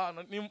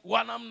hapa. Ni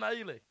wa namna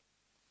ile.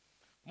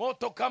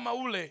 Moto kama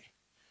ule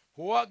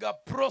huaga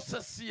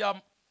process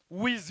ya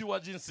wizi wa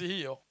jinsi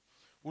hiyo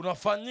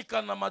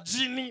unafanyika na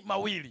majini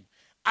mawili,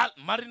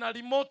 Marina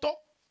Limoto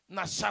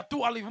na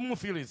Shatu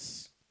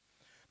Alimuthilis.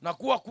 Na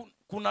kuwa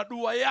kuna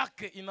dua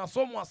yake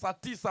inasomwa saa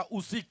 9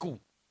 usiku.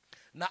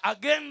 Na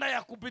agenda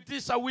ya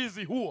kupitisha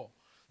wizi huo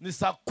ni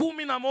saa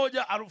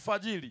 11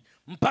 alfajiri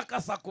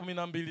mpaka saa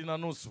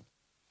 12:30.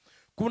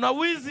 Kuna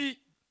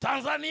wizi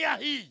Tanzania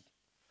hii,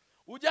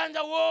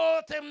 ujanja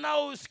wote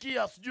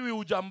mnaousikia, sijui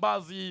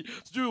ujambazi,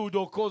 sijui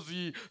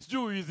udokozi,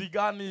 sijui wizi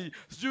gani,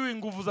 sijui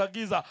nguvu za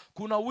giza,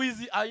 kuna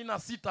wizi aina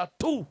 6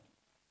 tu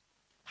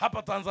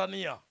hapa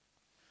Tanzania.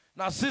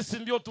 Na sisi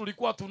ndio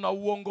tulikuwa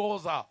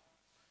tunauongoza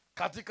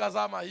katika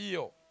zama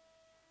hiyo.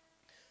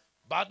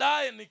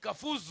 Baadaye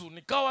nikafuzu,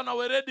 nikawa na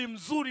weredi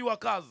mzuri wa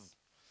kazi.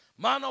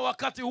 Maana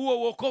wakati huo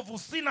wokovu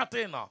sina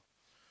tena.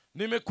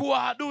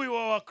 Nimekuwa adui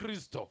wa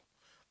Wakristo,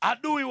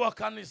 adui wa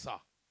kanisa.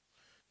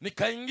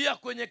 Nikaingia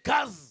kwenye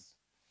kazi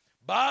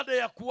baada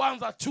ya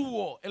kuanza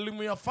chuo,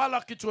 elimu ya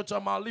falaki, chuo cha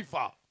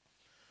maarifa.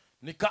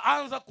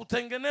 Nikaanza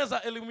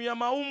kutengeneza elimu ya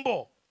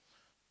maumbo.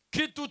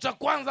 Kitu cha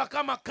kwanza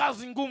kama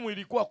kazi ngumu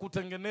ilikuwa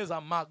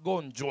kutengeneza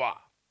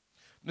magonjwa.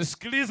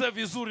 Nisikilize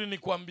vizuri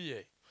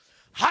nikwambie.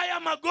 Haya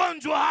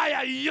magonjwa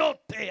haya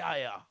yote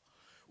haya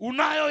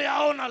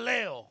unayoyaona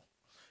leo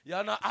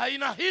yana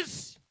aina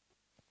hizi.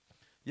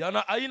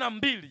 Yana aina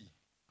 2.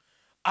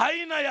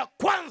 Aina ya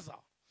kwanza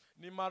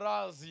ni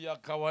maradhi ya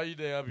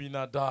kawaida ya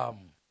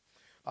binadamu,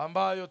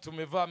 ambayo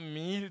tumevaa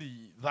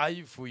miili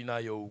dhaifu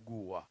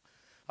inayougua,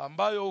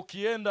 ambayo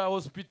ukienda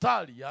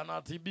hospitali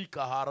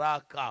yanatibika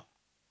haraka.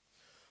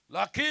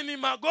 Lakini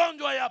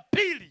magonjwa ya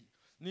pili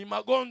ni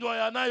magonjwa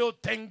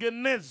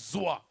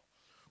yanayotengenezwa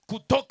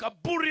kutoka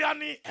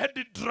buriani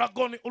head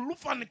dragon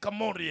ulufani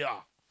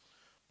kamoria,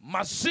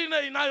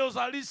 mashine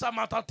inayozalisha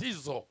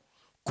matatizo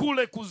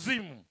kule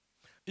kuzimu.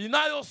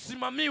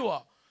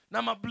 inayosimamiwa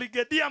na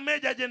mabrigedia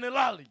meja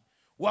jenerali,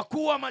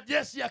 wakuu wa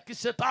majeshi ya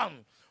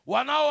kishetani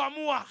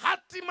wanaoamua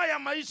hatima ya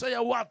maisha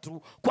ya watu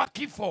kwa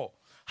kifo.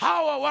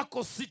 Hawa wako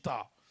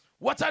 6.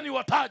 Wacha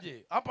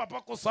niwataje. Hapa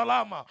pako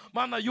salama,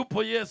 maana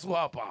yupo Yesu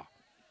hapa.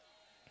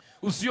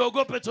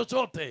 Usiogope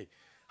chochote,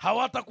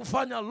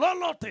 hawatakufanya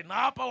lolote, na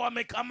hapa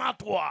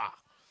wamekamatwa.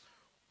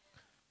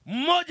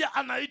 Mmoja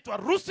anaitwa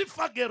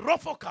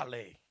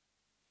Rusifagirofokale,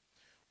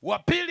 wa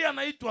pili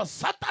anaitwa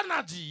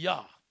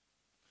Satanajia,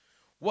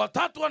 wa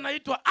tatu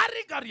anaitwa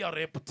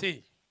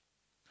Arigariarepti,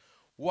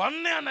 wa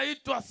nne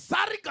anaitwa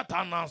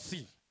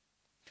Sarigatanasi,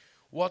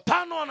 wa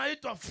tano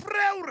anaitwa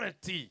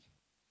Freureti,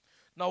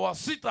 na wa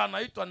sita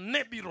anaitwa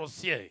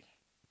Nebirosie.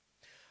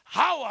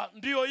 Hawa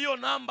ndio hiyo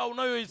namba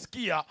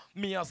unayoisikia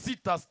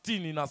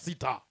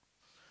 666.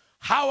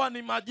 Hawa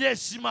ni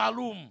majeshi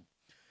maalum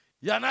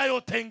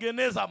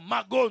yanayotengeneza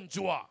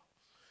magonjwa,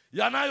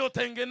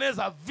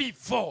 yanayotengeneza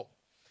vifo,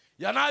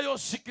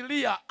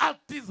 yanayoshikilia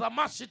hati za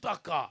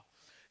mashitaka,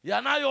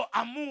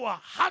 yanayoamua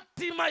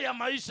hatima ya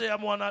maisha ya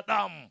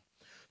mwanadamu.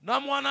 Na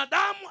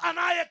mwanadamu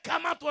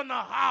anayekamatwa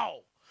na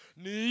hao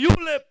ni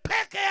yule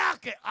peke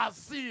yake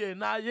asiye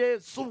na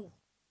Yesu.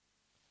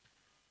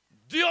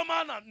 Ndio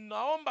maana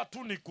naomba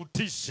tu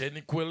nikutishe,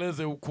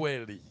 nikueleze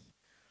ukweli.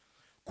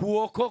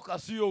 Kuokoka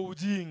sio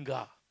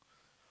ujinga.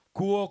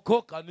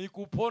 Kuokoka ni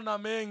kupona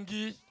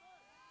mengi.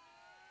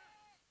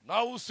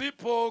 Na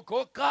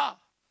usipookoka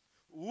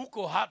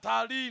uko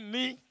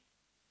hatarini.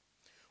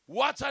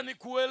 Wacha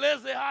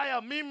nikueleze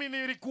haya, mimi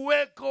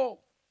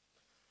nilikuweko.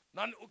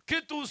 Na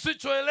kitu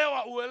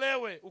usichoelewa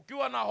uelewe.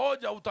 Ukiwa na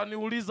hoja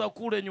utaniuliza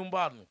kule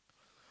nyumbani.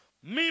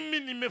 Mimi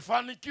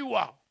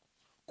nimefanikiwa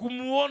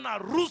kumuona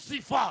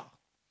Lucifer,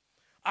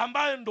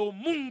 ambaye ndo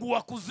mungu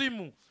wa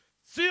kuzimu.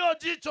 Sio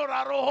jicho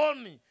la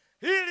rohoni,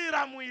 hili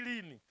la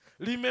mwilini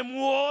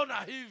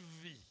limemuona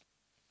hivi.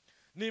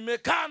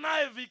 Nimekaa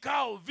naye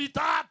vikao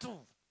 3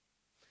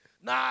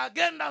 na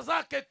agenda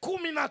zake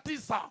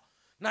 19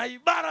 na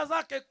ibara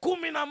zake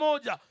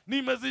 11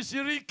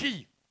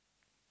 nimezishiriki.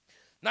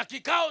 Na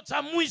kikao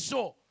cha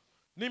mwisho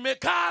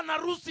nimekaa na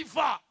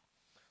Lucifer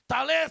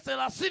tarehe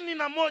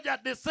 31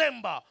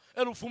 Desemba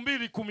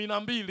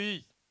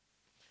 2012.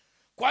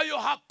 Kwa hiyo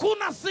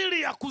hakuna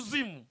siri ya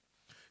kuzimu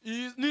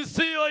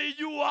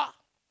nisiyoijua.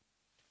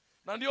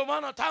 Na ndio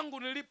maana tangu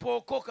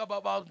nilipookoka,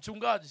 baba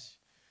mchungaji,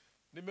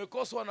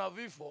 nimekoswa na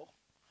vifo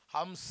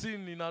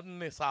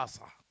 54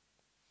 sasa.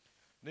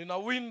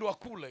 Ninawindwa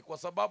kule kwa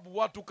sababu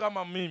watu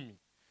kama mimi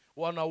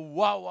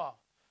wanauawa.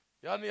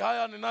 Yaani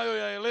haya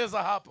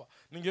ninayoyaeleza hapa,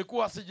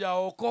 ningekuwa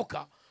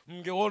sijaokoka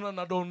mngeona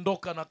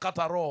nadondoka na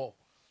kata roho.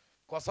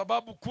 Kwa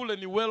sababu kule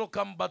ni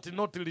welcome but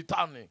not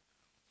return.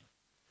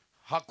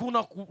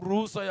 Hakuna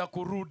ruhusa ya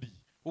kurudi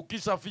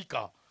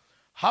ukishafika.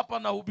 Hapa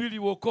nahubiri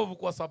wokovu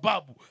kwa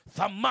sababu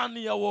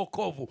thamani ya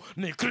wokovu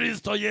ni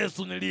Kristo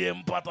Yesu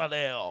niliyempata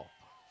leo.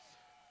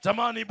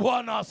 Jamani,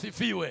 Bwana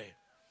asifiwe.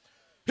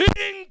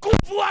 Hii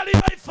nguvu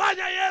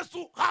aliyoifanya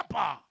Yesu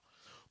hapa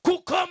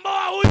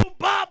kukomboa huyu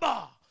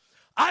baba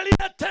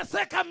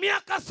aliyeteseka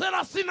miaka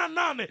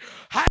 38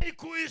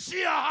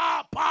 haikuishia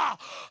hapa.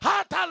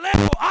 Hata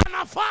leo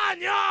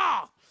anafanya.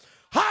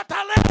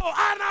 Hata leo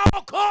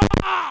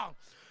anaokoa.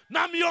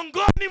 Na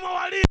miongoni mwa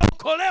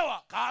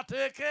waliookolewa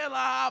katekela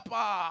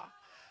hapa.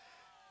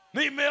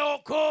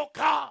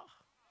 Nimeokoka.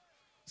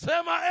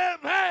 Sema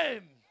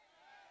amen.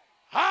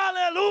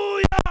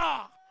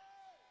 Haleluya.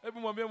 Hebu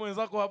mwambie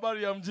mwenzako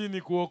habari ya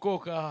mjini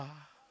kuokoka.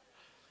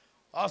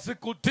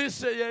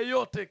 Asikutishe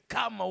yeyote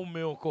kama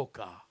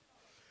umeokoka.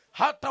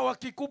 Hata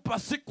wakikupa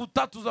siku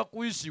 3 za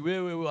kuishi,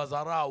 wewe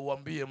wadharau,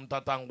 waambie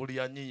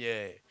mtatangulia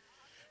nyie.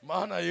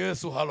 Maana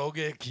Yesu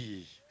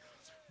halogeki.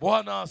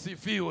 Bwana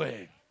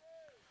asifiwe.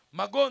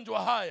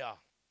 Magonjwa haya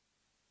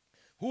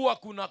huwa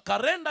kuna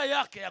kalenda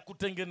yake ya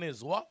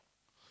kutengenezwa,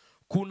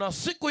 kuna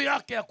siku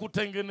yake ya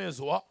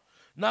kutengenezwa,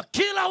 na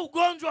kila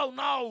ugonjwa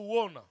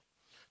unaouona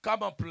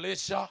kama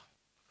pressure,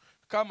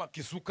 kama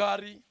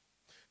kisukari,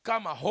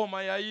 kama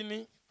homa ya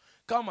ini,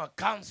 kama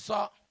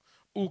kansa,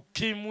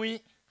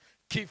 ukimwi,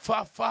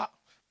 kifafa,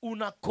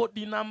 una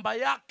kodi namba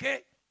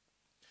yake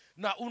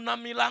na una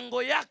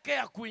milango yake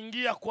ya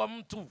kuingia kwa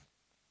mtu.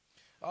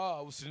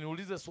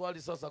 Usiniulize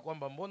swali sasa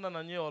kwamba mbona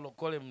na nyewe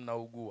walokole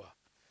mnaugua.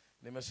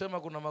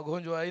 Nimesema kuna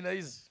magonjwa ya aina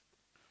hizi.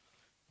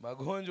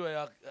 Magonjwa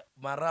ya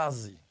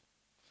marazi.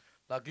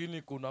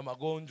 Lakini kuna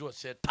magonjwa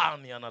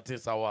shetani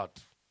anatesa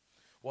watu.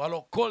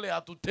 Walokole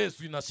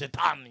hatuteswi na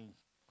shetani.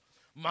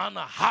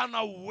 Maana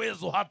hana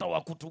uwezo hata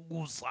wa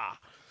kutugusa.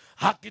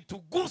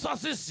 Hakitugusa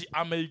sisi,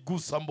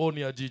 ameigusa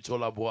mboni ya jicho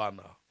la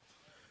Bwana.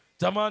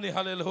 Jamani,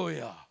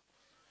 haleluya.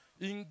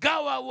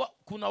 Ingawa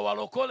kuna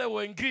walokole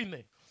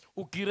wengine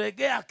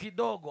ukiregea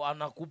kidogo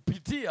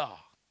anakupitia.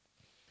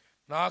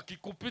 Na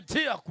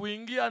akikupitia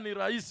kuingia ni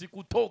rahisi,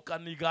 kutoka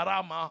ni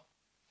gharama.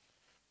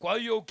 Kwa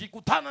hiyo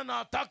ukikutana na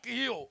ataki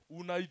hiyo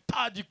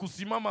unahitaji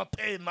kusimama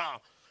tena.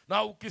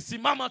 Na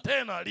ukisimama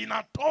tena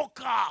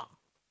linatoka.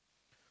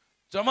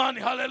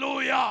 Jamani,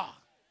 haleluya.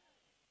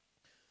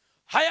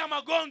 Haya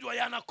magonjwa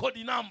yana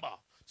kodi namba.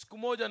 Siku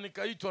moja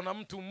nikaitwa na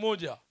mtu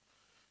mmoja.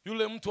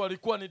 Yule mtu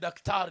alikuwa ni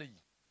daktari.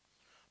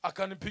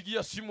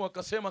 Akanipigia simu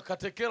akasema,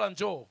 Katekela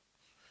njoo.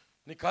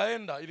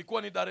 Nikaenda,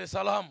 ilikuwa ni Dar es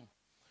Salaam.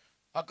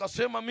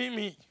 Akasema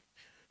mimi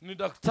ni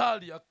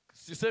daktari,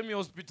 sisemi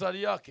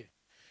hospitali yake.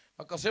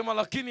 Akasema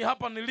lakini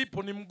hapa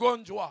nilipo ni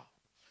mgonjwa.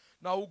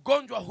 Na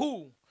ugonjwa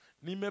huu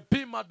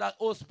nimepima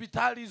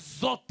hospitali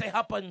zote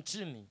hapa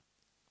nchini,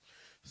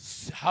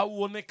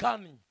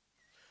 hauonekani.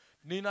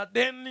 Nina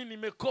deni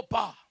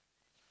nimekopa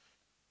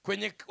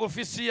kwenye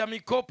ofisi ya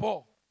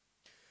mikopo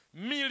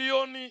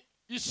milioni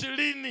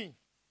 20,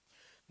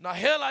 na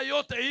hela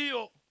yote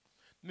hiyo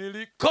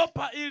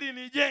nilikopa ili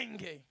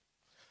nijenge,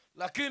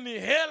 lakini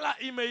hela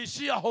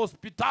imeishia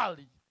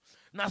hospitali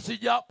na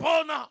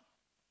sijapona.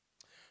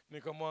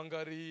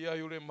 Nikamwangalia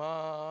yule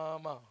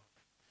mama,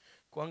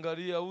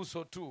 kuangalia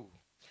uso tu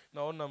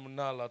naona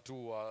mnala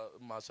tu wa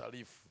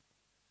masharifu.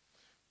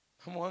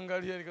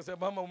 Mwangalia nikasema,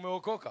 mama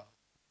umeokoka?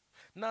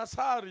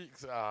 Nasari.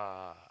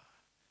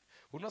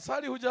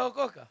 Unasali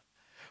hujaokoka?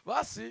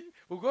 Basi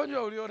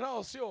ugonjwa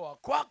ulionao sio wa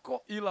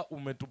kwako, ila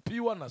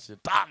umetupiwa na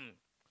shetani.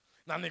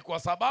 Na ni kwa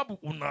sababu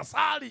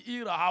unasali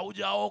ila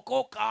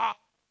haujaokoka.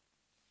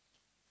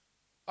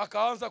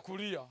 Akaanza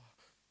kulia.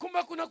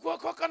 Kumbe kuna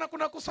kuokoka na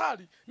kuna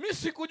kusali. Mimi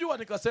sikujua.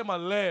 Nikasema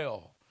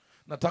leo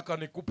nataka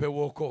nikupe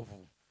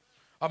wokovu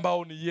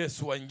ambao ni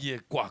Yesu aingie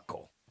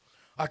kwako.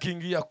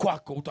 Akiingia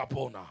kwako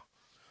utapona.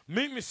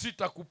 Mimi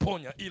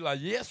sitakuponya, ila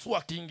Yesu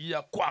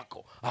akiingia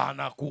kwako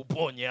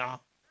anakuponya.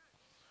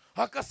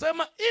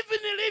 Akasema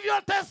hivi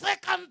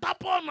nilivyoteseka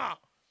nitapona.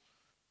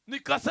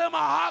 Nikasema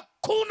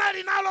hakuna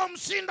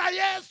linalomshinda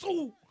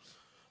Yesu,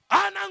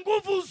 ana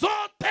nguvu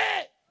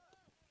zote.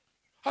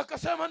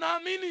 Akasema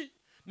naamini.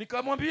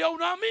 Nikamwambia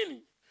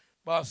unaamini?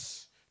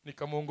 Basi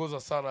nikamuongoza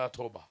sala ya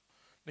toba.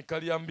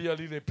 Nikaliambia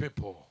lile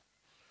pepo,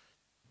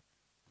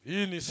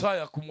 hii ni saa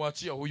ya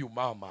kumwachia huyu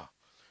mama.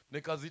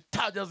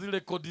 Nikazitaja zile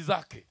kodi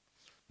zake,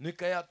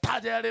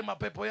 nikayataja yale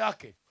mapepo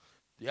yake.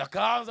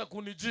 Yakaanza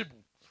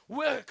kunijibu,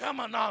 wewe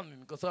kama nani?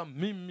 Nikasema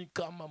mimi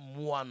kama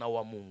mwana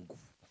wa Mungu.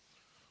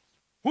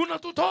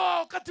 Unatutoa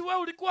wakati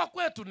wewe ulikuwa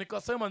kwetu.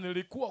 Nikasema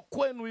nilikuwa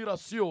kwenu ila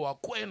sio wa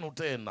kwenu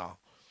tena.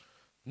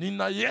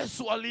 Nina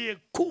Yesu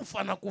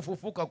aliyekufa na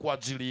kufufuka kwa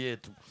ajili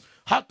yetu.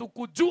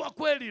 Hatukujua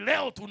kweli,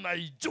 leo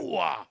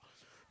tunaijua.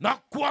 Na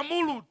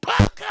kuamuru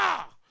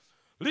toka,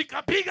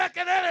 likapiga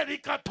kelele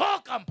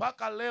likatoka.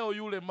 Mpaka leo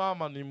yule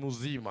mama ni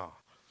mzima.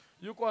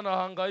 Yuko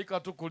anahangaika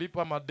tu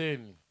kulipa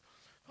madeni.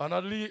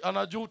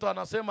 Anajuta,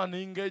 anasema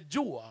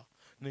ningejua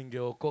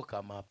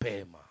ningeokoka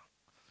mapema.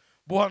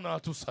 Bwana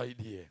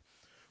atusaidie.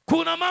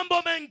 Kuna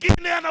mambo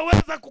mengine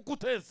yanaweza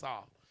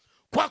kukutesa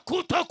kwa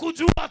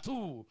kutokujua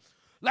tu,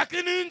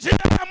 lakini njia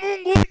ya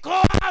Mungu iko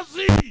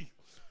wazi.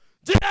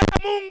 Njia ya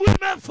Mungu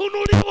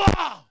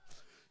imefunuliwa.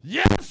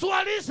 Yesu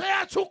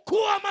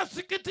alishayachukua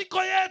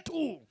masikitiko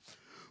yetu,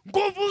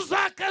 nguvu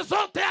zake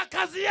zote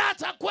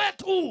akaziacha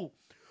kwetu.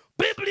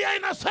 Biblia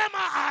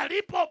inasema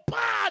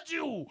alipopaa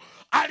juu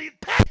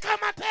aliteka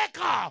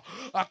mateka,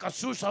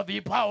 akashusha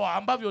vipawa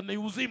ambavyo ni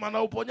uzima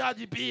na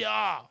uponyaji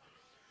pia.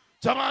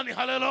 Jamani,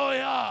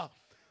 haleluya.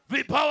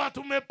 Vipawa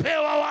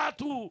tumepewa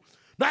watu,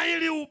 na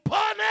ili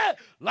upone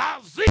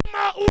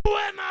lazima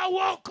uwe na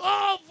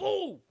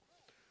wokovu.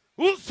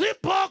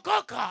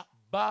 Usipookoka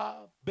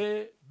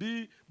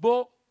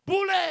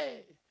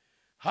bule,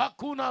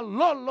 hakuna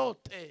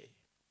lolote.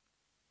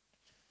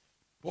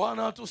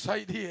 Bwana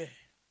atusaidie.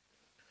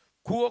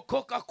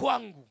 Kuokoka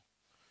kwangu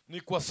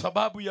ni kwa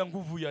sababu ya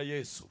nguvu ya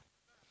Yesu.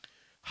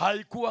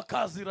 Haikuwa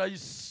kazi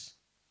rahisi,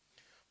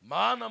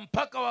 maana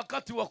mpaka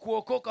wakati wa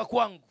kuokoka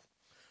kwangu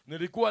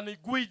nilikuwa ni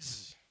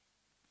gwiji.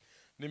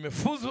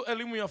 Nimefuzu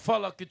elimu ya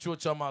falaki chuo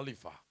cha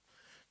maarifa.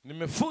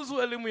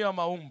 Nimefuzu elimu ya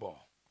maumbo.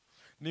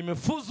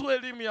 Nimefuzu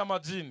elimu ya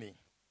majini.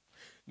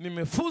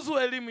 Nimefuzu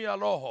elimu ya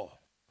roho.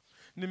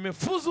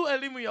 Nimefuzu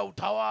elimu ya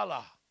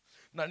utawala.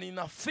 Na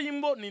nina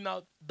fimbo,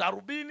 nina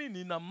darubini,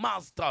 nina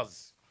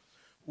masters.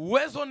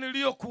 Uwezo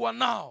niliokuwa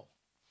nao,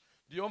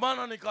 ndio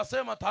maana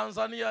nikasema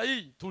Tanzania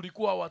hii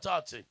tulikuwa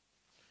wachache.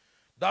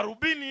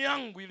 Darubini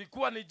yangu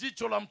ilikuwa ni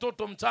jicho la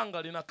mtoto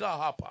mchanga linakaa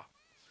hapa.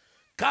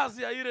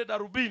 Kazi ya ile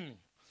darubini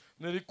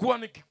nilikuwa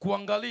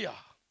nikikuangalia,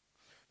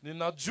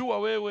 ninajua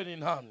wewe ni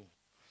nani,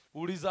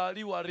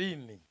 ulizaliwa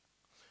lini,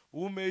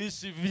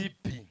 umeishi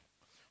vipi,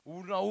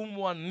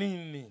 unaumwa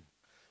nini,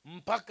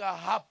 mpaka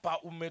hapa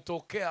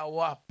umetokea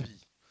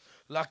wapi.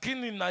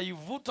 Lakini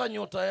naivuta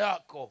nyota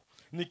yako,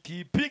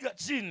 nikiipiga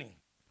chini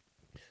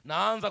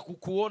naanza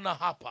kukuona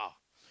hapa.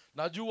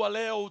 Najua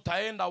leo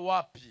utaenda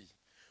wapi,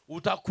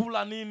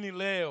 utakula nini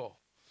leo,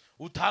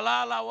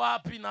 utalala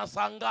wapi na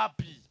saa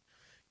ngapi,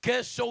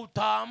 kesho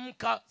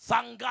utaamka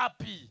saa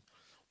ngapi,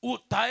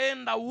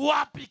 utaenda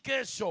wapi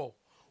kesho,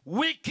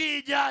 wiki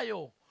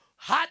ijayo,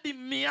 hadi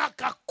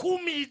miaka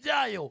 10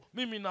 ijayo.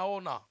 Mimi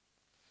naona.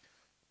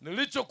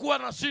 Nilichokuwa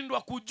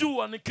nashindwa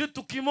kujua ni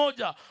kitu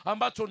kimoja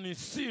ambacho ni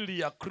siri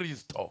ya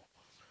Kristo.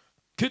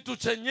 Kitu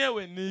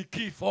chenyewe ni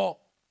kifo.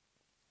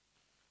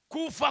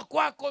 Kufa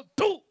kwako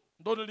tu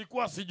ndo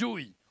nilikuwa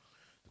sijui.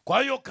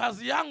 Kwa hiyo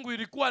kazi yangu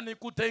ilikuwa ni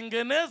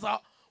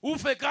kutengeneza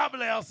ufe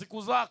kabla ya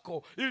siku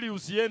zako ili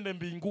usiende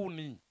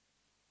mbinguni.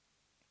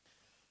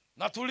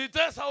 Na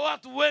tulitesa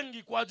watu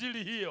wengi kwa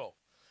ajili hiyo.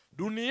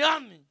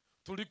 Duniani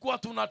tulikuwa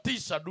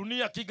tunatisha,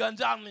 dunia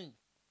kiganjani.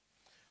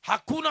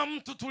 Hakuna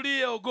mtu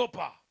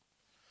tuliyeogopa,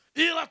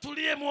 ila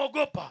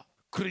tuliyemuogopa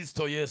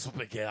Kristo Yesu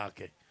peke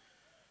yake,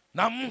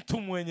 na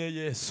mtu mwenye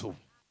Yesu.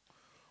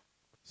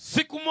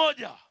 Siku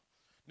moja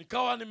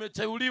nikawa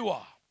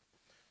nimeteuliwa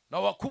na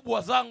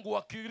wakubwa zangu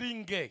wa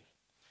Kiringe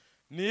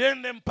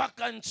niende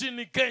mpaka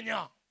nchini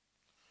Kenya,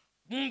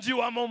 mji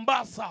wa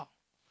Mombasa,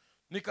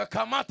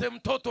 nikakamate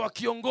mtoto wa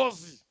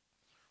kiongozi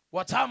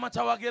wa chama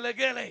cha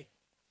Wagelegele,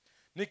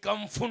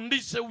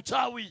 nikamfundishe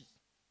uchawi.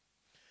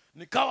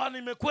 Nikawa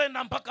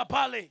nimekwenda mpaka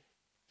pale.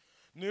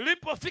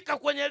 Nilipofika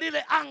kwenye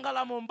lile anga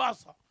la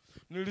Mombasa,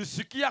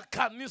 nilisikia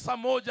kanisa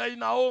moja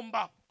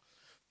inaomba.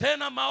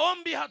 Tena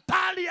maombi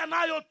hatari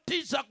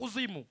yanayotisha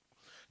kuzimu.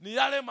 Ni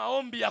yale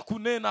maombi ya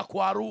kunena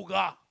kwa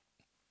lugha.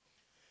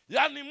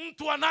 Yani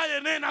mtu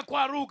anayenena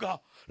kwa lugha,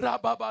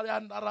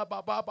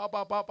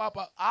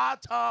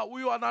 acha,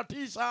 huyo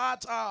anatisha,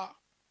 acha.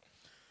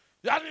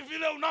 Yani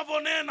vile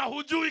unavonena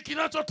hujui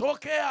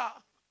kinachotokea.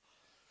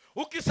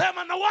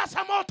 Ukisema na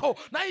wasa moto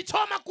na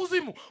ichoma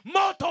kuzimu,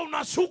 moto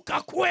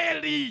unashuka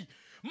kweli.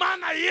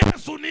 Maana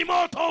Yesu ni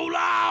moto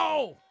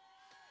ulao.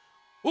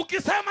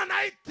 Ukisema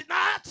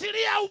na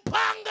achilia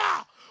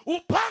upanga,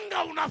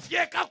 upanga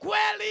unafyeka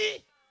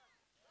kweli.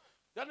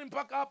 Yani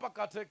mpaka hapa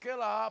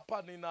Katekela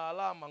hapa nina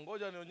alama.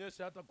 Ngoja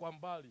nionyeshe hata kwa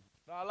mbali.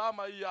 Na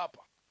alama hii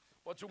hapa.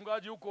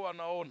 Wachungaji huko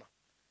wanaona.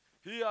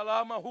 Hii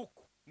alama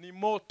huku ni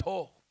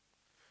moto.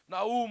 Na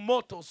huu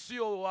moto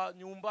sio wa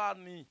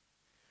nyumbani.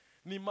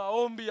 Ni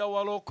maombi ya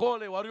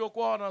walokole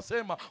waliokuwa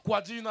wanasema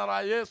kwa jina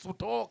la Yesu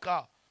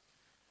toka.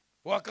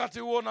 Wakati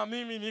huo na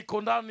mimi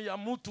niko ndani ya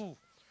mtu,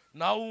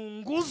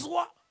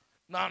 naunguzwa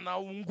na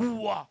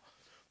naungua.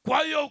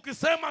 Kwa hiyo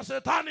ukisema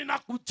shetani na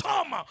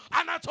kuchoma,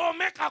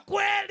 anachomeka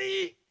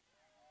kweli.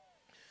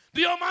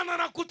 Ndio maana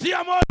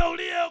nakutia moyo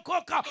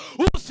uliyeokoka,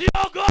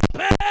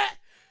 usiogope.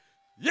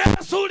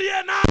 Yesu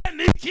uliye naye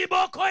ni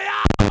kiboko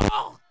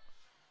yako.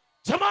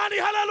 Jamani,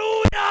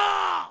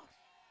 haleluya.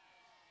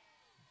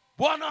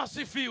 Bwana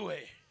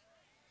asifiwe.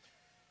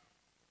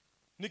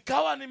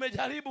 Nikawa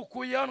nimejaribu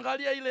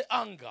kuiangalia ile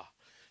anga,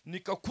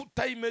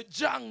 nikakuta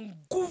imejaa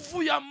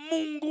nguvu ya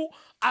Mungu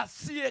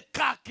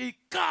asiyekaa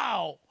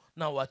kikao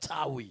na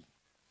wachawi.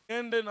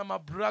 Ende na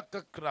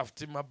mabraka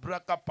craft,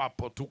 mabraka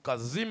papo,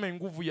 tukazime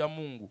nguvu ya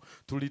Mungu,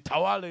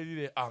 tulitawale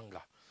lile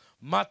anga.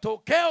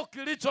 Matokeo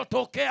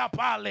kilichotokea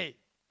pale,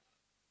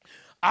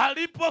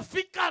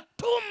 alipofika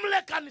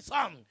tumle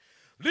kanisani,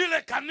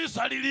 lile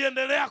kanisa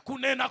liliendelea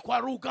kunena kwa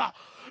lugha.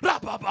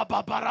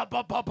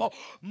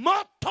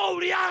 Moto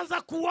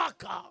ulianza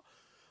kuwaka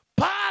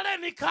pale,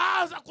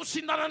 nikaanza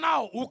kushindana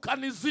nao,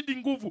 ukanizidi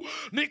nguvu.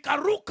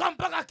 Nikaruka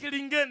mpaka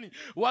kilingeni.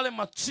 Wale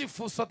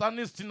machifu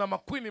satanisti na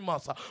makwini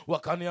masa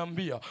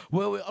wakaniambia,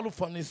 wewe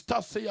Alfa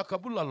Nistase ya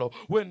Kabulalo,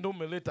 wewe ndio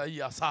umeleta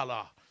hii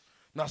asala.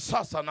 Na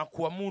sasa na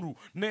kuamuru,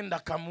 nenda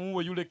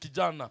kamuue yule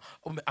kijana,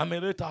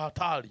 ameleta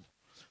hatari.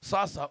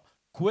 Sasa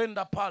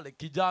kuenda pale,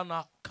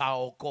 kijana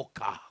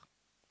kaokoka.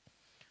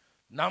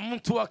 Na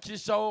mtu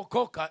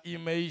akishaokoka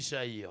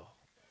imeisha hiyo.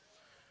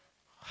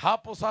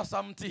 Hapo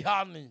sasa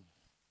mtihani.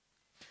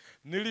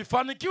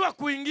 Nilifanikiwa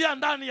kuingia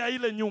ndani ya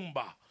ile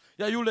nyumba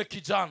ya yule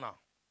kijana.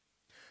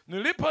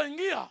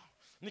 Nilipoingia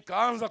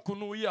nikaanza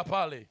kunuia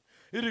pale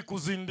ili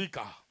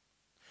kuzindika.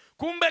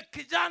 Kumbe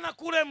kijana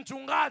kule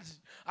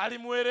mchungaji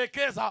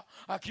alimuelekeza,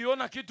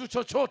 akiona kitu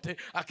chochote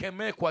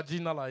akemee kwa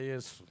jina la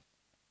Yesu.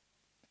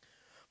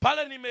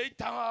 Pale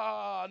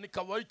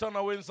nikawaita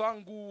na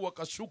wenzangu,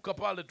 wakashuka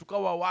pale,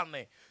 tukawa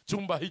 4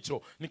 chumba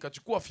hicho.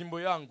 Nikachukua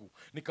fimbo yangu,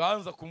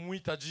 nikaanza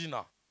kumuita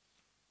jina.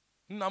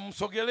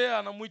 Namsogelea,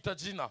 anamuita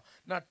jina.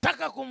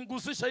 Nataka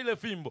kumgusisha ile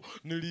fimbo.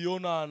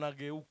 Niliona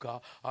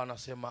anageuka,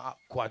 anasema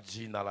kwa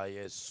jina la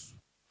Yesu.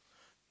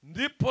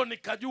 Ndipo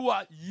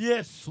nikajua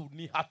Yesu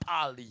ni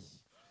hatari.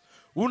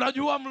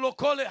 Unajua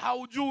mlokole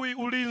haujui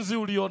ulinzi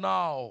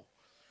ulionao.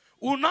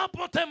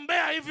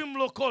 Unapotembea hivi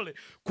mlokole,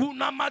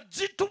 kuna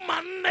majitu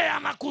 4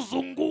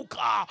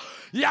 yanakuzunguka,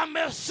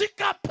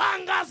 yameshika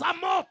panga za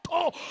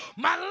moto,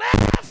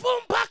 marefu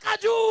mpaka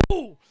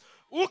juu.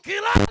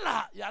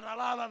 Ukilala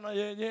yanalala na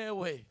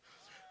yenyewe.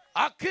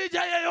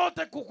 Akija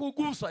yeyote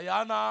kukugusa,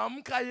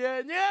 yanaamka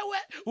yenyewe,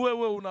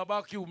 wewe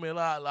unabaki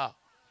umelala.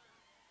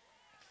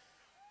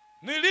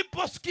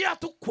 Niliposikia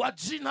tu kwa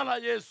jina la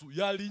Yesu,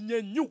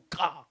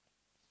 yalinyenyuka,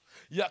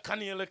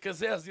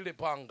 yakanielekezea zile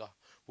panga.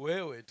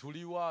 Wewe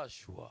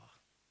tuliwashwa.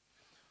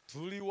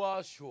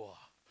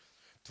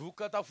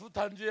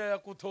 Tukatafuta njia ya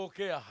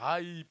kutokea,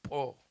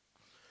 haipo.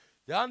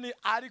 Yani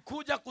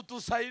alikuja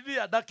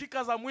kutusaidia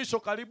dakika za mwisho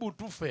karibu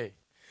tufe.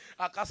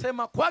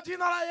 Akasema kwa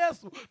jina la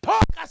Yesu,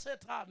 toka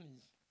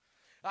shetani.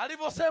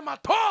 Alivyosema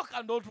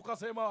toka, ndo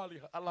tukasema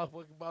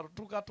Allahu Akbar,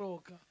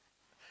 tukatoka.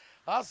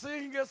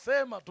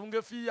 Asingesema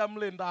tungefia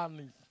mle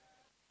ndani.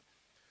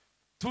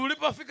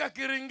 Tulipofika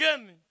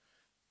Kiringeni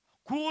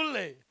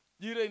kule,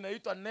 ile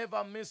inaitwa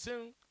never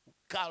missing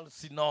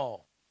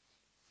casino.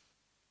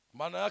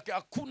 Maana yake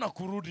hakuna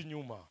kurudi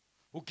nyuma.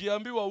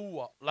 Ukiambiwa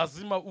ua,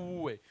 lazima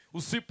uue.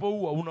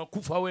 Usipoua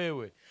unakufa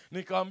wewe.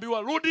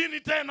 Nikaambiwa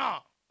rudini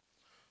tena.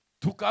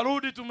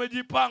 Tukarudi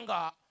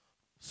tumejipanga.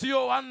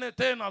 Sio 4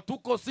 tena,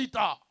 tuko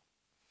 6.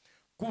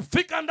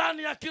 Kufika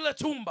ndani ya kile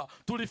chumba,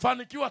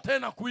 tulifanikiwa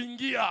tena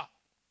kuingia.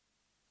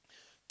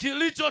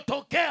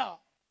 Kilichotokea,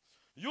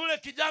 yule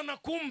kijana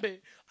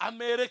kumbe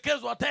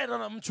ameelekezwa tena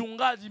na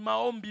mchungaji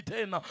maombi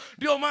tena.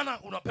 Ndio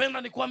maana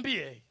unapenda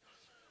nikwambie,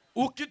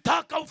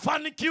 ukitaka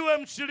ufanikiwe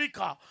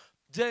mshirika,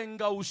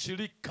 jenga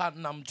ushirika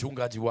na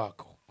mchungaji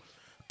wako.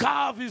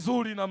 Kaa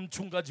vizuri na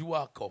mchungaji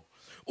wako,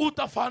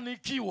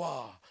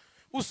 utafanikiwa.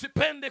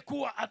 Usipende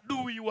kuwa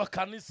adui wa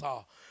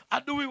kanisa,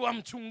 adui wa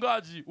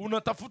mchungaji,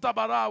 unatafuta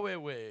balaa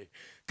wewe.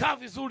 Kaa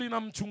vizuri na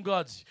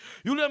mchungaji.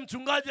 Yule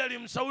mchungaji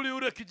alimshauri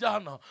yule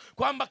kijana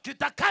kwamba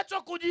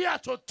kitakacho kujia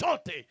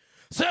chochote,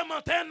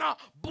 sema tena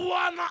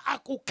Bwana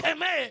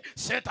akukemee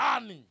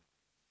shetani.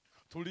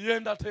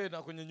 Tulienda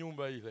tena kwenye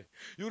nyumba ile.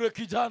 Yule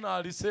kijana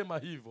alisema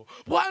hivyo,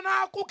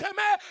 Bwana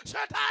akukemee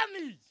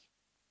shetani.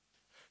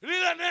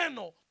 Lile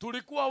neno,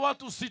 tulikuwa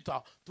watu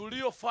 6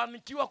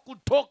 tuliofanikiwa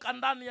kutoka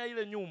ndani ya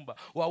ile nyumba.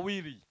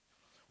 2,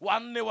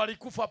 4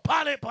 walikufa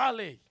pale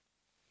pale.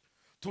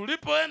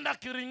 Tulipoenda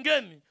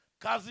Kiringeni,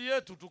 kazi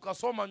yetu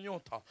tukasoma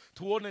nyota,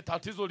 tuone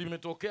tatizo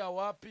limetokea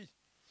wapi.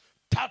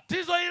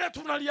 Tatizo ile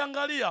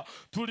tunaliangalia,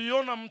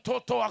 tuliona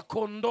mtoto wa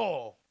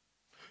kondoo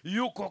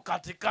yuko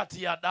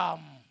katikati ya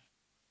damu.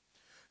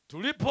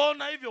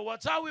 Tulipoona hivyo,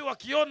 wachawi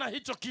wakiona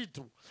hicho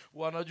kitu,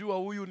 wanajua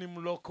huyu ni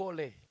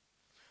mlokole,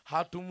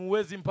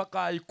 hatumuwezi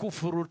mpaka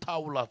aikufuru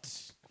Taulat.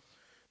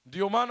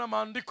 Ndio maana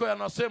maandiko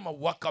yanasema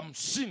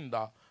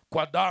wakamshinda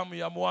kwa damu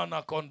ya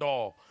mwana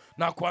kondoo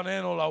na kwa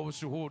neno la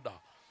ushuhuda.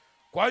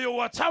 Kwa hiyo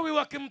wachawi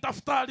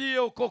wakimtafuta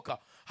aliyeokoka,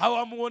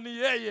 hawamuoni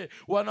yeye,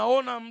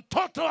 wanaona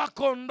mtoto wa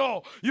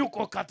kondoo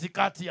yuko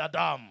katikati ya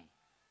damu.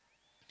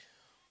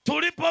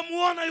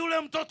 Tulipomuona yule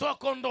mtoto wa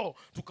kondoo,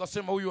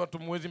 tukasema huyu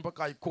hatumuwezi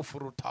mpaka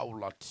aikufuru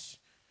Taulat.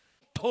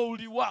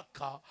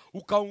 Uliwaka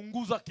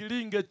ukaunguza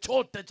kilinge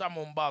chote cha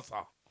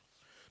Mombasa.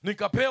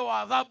 Nikapewa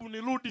adhabu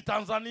nirudi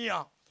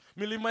Tanzania,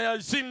 milima ya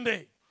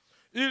Isinde,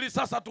 ili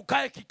sasa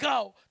tukae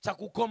kikao cha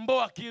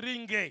kukomboa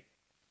kiringe.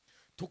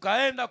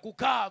 Tukaenda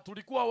kukaa,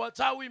 tulikuwa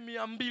wachawi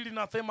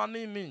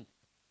 280.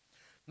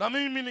 Na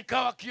mimi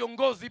nikawa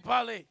kiongozi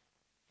pale.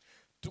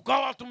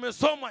 Tukawa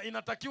tumesoma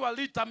inatakiwa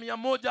lita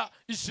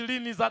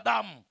 120 za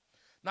damu.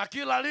 Na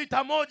kila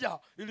lita moja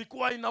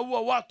ilikuwa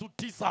inaua watu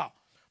 9.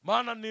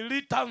 Maana ni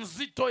lita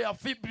nzito ya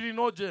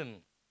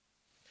fibrinogen.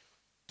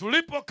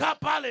 Tulipokaa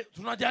pale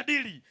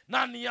tunajadili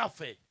nani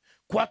yafe,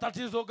 kwa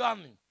tatizo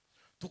gani.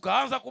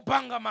 Tukaanza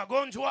kupanga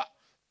magonjwa,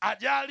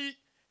 ajali,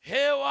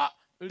 hewa,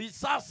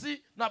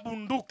 risasi na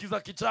bunduki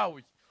za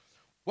kichawi.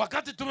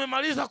 Wakati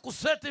tumemaliza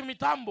kuseti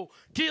mitambo,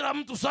 kila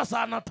mtu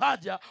sasa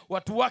anataja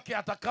watu wake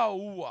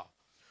atakaoua.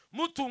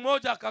 Mtu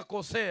mmoja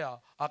akakosea,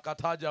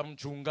 akataja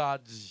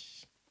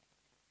mchungaji.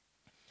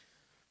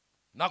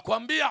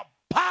 Nakwambia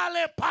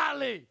pale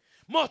pale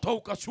moto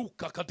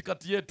ukashuka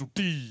katikati yetu.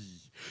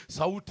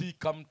 Sauti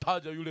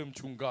ikamtaja yule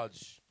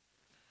mchungaji,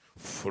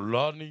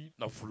 fulani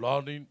na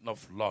fulani na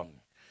fulani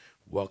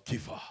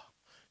wakifa,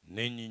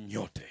 ninyi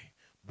nyote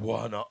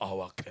Bwana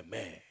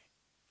awakemee.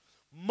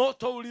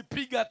 Moto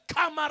ulipiga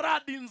kama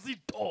radi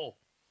nzito.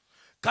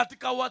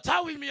 Katika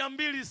wachawi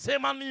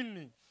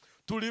 280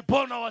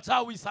 tulipona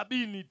wachawi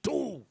 70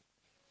 tu.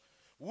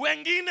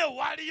 Wengine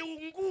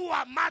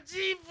waliungua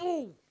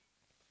majivu.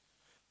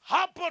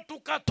 Hapo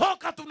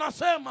tukatoka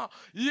tunasema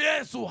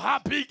Yesu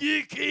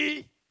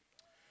hapigiki,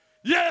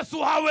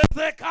 Yesu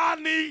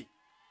hawezekani.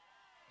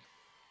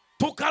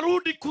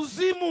 Tukarudi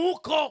kuzimu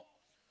huko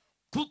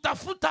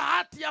kutafuta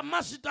hati ya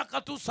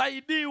mashitaka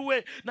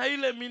tusaidiwe na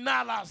ile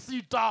minara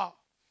 6.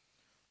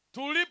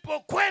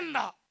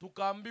 Tulipokwenda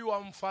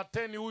tukaambiwa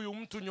mfateni huyu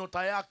mtu,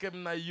 nyota yake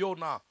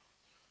mnaiona.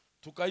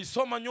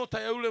 Tukaisoma nyota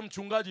ya yule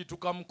mchungaji,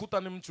 tukamkuta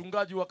ni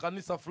mchungaji wa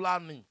kanisa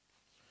fulani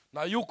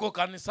na yuko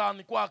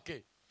kanisani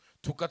kwake.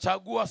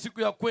 Tukachagua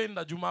siku ya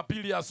kwenda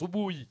Jumapili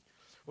asubuhi.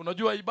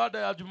 Unajua ibada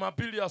ya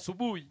Jumapili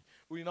asubuhi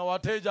ina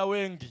wateja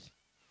wengi,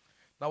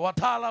 na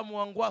wataalamu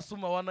wa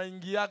Ngwasuma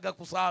wanaingiaga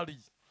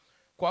kusali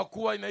kwa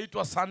kuwa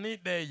inaitwa Sunny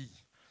Day,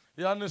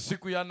 yani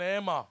siku ya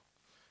neema.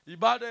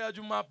 Ibada ya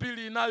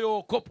Jumapili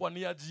inayookopwa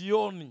ni ya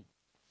jioni,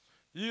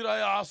 ila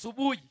ya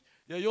asubuhi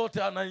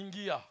yeyote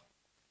anaingia.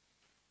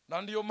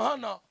 Na ndio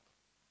maana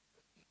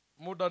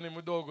muda ni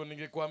mdogo,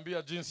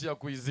 ningekwambia jinsi ya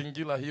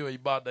kuizingira hiyo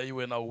ibada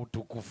iwe na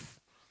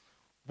utukufu.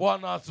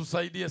 Bwana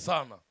atusaidie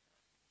sana.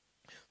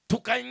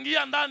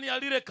 Tukaingia ndani ya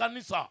lile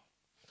kanisa.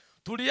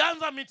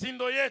 Tulianza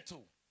mitindo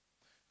yetu.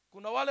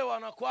 Kuna wale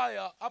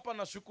wanakwaya hapa,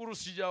 nashukuru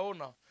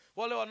sijaona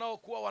wale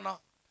wanaokuwa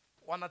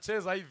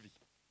wanacheza hivi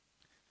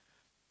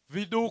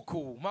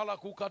viduku, mara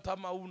kukata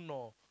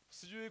mauno,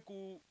 sijui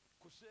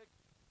kushake.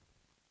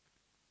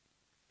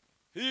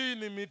 Hii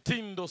ni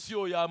mitindo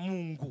sio ya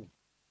Mungu.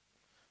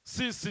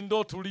 Sisi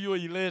ndo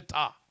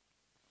tulioileta,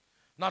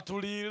 na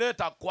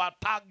tuliileta kwa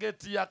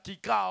target ya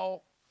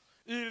kikao,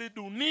 ili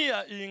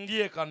dunia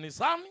iingie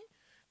kanisani,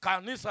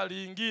 kanisa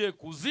liingie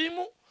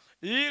kuzimu,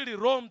 ili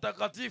Roho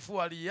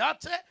Mtakatifu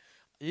aliache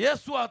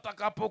Yesu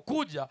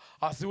atakapokuja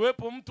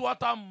asiwepo mtu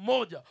hata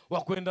mmoja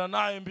wa kwenda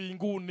naye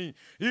mbinguni,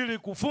 ili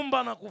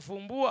kufumba na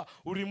kufumbua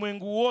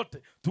ulimwengu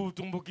wote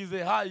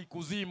tuutumbukize hai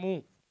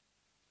kuzimu.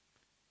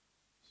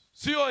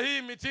 Sio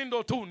hii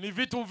mitindo tu, ni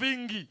vitu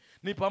vingi,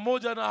 ni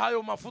pamoja na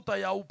hayo mafuta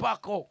ya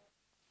upako,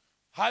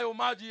 hayo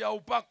maji ya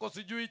upako,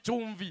 sijui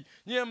chumvi,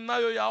 nyie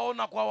mnayo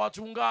yaona kwa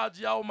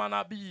wachungaji au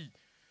manabii,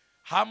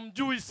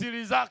 hamjui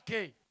siri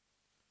zake.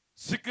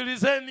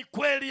 Sikilizeni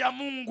kweli ya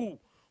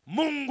Mungu.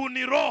 Mungu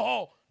ni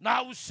roho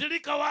na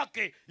ushirika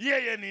wake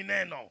yeye ni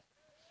neno.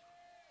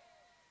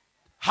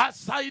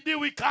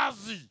 Hasaidiwi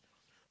kazi,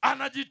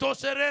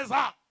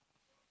 anajitoshereza.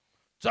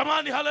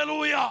 Jamani,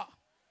 haleluya.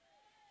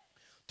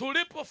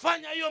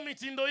 Tulipofanya hiyo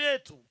mitindo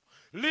yetu,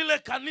 lile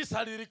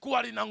kanisa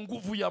lilikuwa lina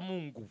nguvu ya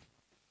Mungu.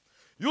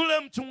 Yule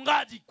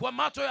mchungaji kwa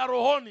macho ya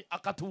rohoni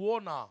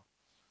akatuona.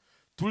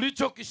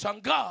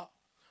 Tulichokishangaa,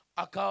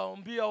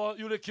 akaambia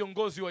yule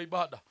kiongozi wa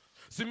ibada,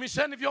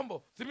 zimisheni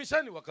vyombo,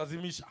 zimisheni.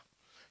 Wakazimisha.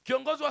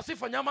 Kiongozi wa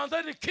sifa,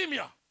 nyamazeni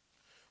kimya.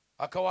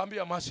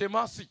 Akawaambia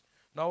mashemasi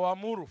na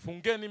waamuru,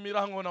 fungeni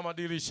milango na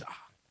madirisha.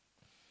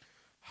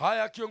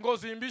 Haya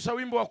kiongozi, imbisha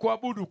wimbo wa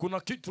kuabudu, kuna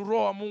kitu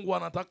roho wa Mungu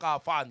anataka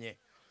afanye.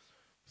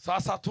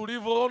 Sasa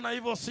tulivyoona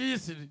hivyo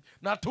sisi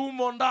na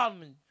tumo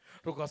ndani,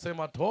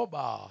 tukasema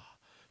toba,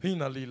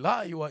 ina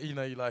lillahi wa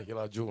ina ilahi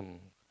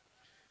rajiun.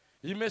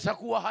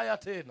 Imeshakuwa haya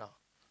tena.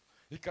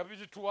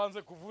 Ikabidi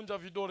tuanze kuvunja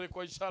vidole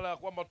kwa ishara ya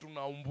kwamba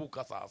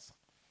tunaumbuka sasa.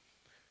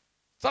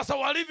 Sasa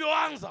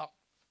walivyoanza,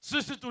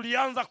 sisi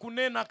tulianza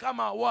kunena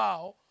kama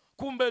wao,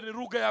 kumbe ni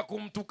lugha ya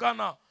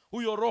kumtukana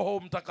huyo Roho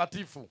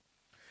Mtakatifu.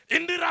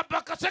 Indira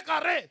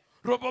bakasekare,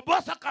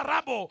 robobosa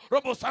karabo,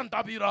 robo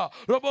santa bira,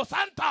 robo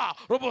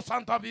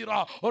santa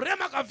bira,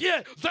 orema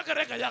kavye,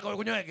 zekereka yako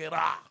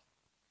kunyoegera.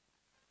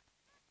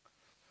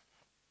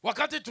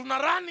 Wakati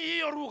tunarani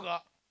hiyo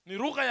lugha, ni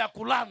lugha ya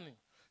kulani.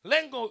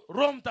 Lengo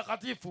Roho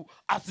Mtakatifu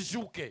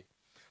asishuke.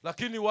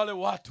 Lakini wale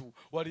watu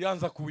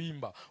walianza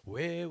kuimba,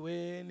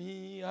 wewe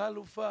ni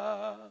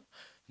Alfa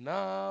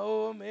na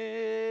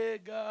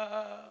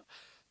Omega,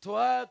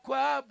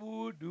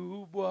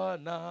 twakuabudu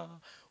Bwana,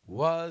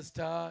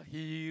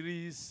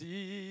 wastahili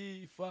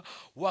sifa.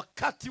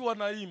 Wakati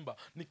wanaimba,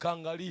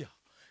 nikaangalia,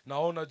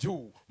 naona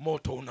juu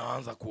moto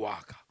unaanza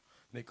kuwaka.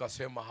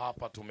 Nikasema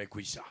hapa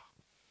tumekwisha.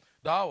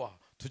 Dawa,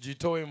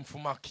 tujitoe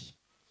mfumaki,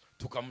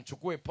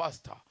 tukamchukue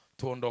pasta,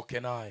 tuondoke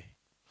naye.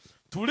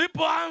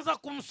 Tulipoanza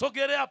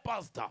kumsogelea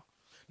pasta,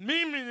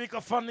 mimi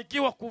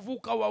nikafanikiwa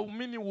kuvuka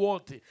waumini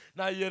wote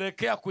na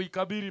ielekea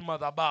kuikabiri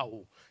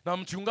madhabahu, na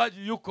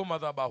mchungaji yuko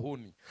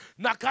madhabahuni.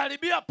 Na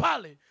karibia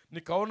pale,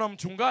 nikaona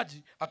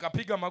mchungaji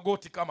akapiga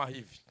magoti kama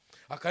hivi,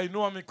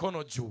 akainua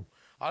mikono juu.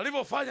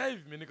 Alivyofanya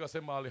hivi, mimi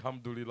nikasema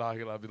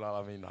alhamdulillahi rabbil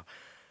alamin.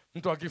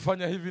 Mtu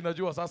akifanya hivi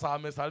najua sasa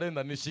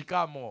amesalenda, ni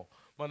shikamo.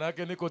 Maana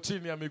yake niko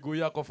chini ya miguu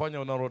yako,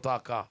 fanya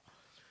unalotaka.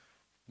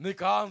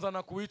 Nikaanza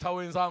na kuita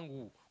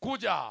wenzangu,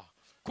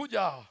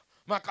 kuja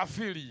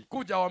makafiri,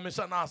 kuja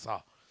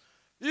wameshanasa.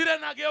 Ile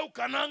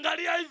nageuka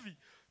naangalia hivi,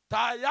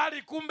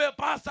 tayari kumbe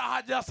pasa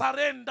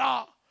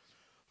hajasarenda.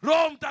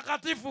 Roho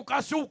Mtakatifu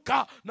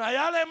kashuka na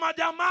yale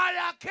majamaa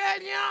ya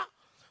Kenya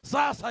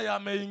sasa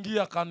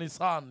yameingia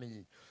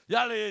kanisani,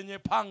 yale yenye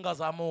panga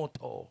za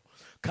moto.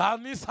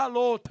 Kanisa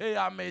lote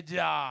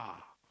yamejaa.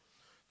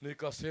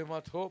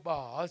 Nikasema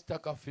toba,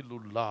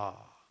 astaghfirullah.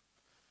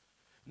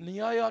 Ni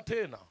haya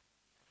tena.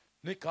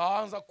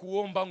 Nikaanza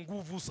kuomba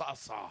nguvu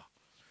sasa.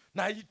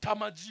 Naita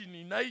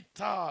majini,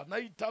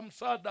 naita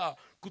msaada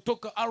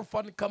kutoka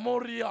Alfa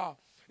Nikamoria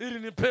ili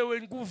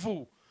nipewe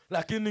nguvu.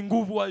 Lakini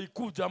nguvu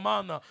haikuja,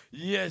 maana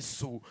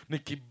Yesu ni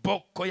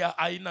kiboko ya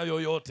aina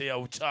yoyote ya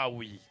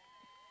uchawi.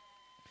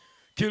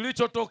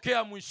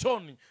 Kilichotokea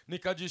mwishoni,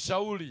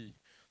 nikajishauri.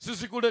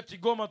 Sisi kule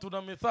Kigoma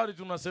tuna methali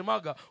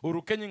tunasemaga,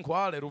 urukenyi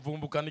nkwale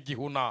ruvumbuka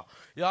nikihuna.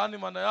 Yaani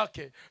maana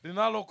yake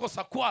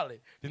linalokosa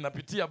kwale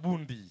linapitia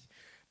bundi.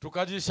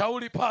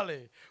 Tukajishauri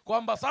pale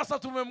kwamba sasa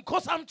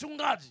tumemkosa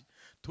mchungaji,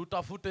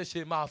 tutafute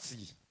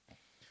shemasi.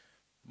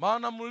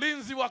 Maana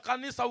mlinzi wa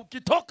kanisa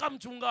ukitoka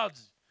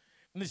mchungaji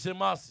ni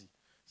shemasi.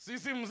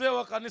 Sisi mzee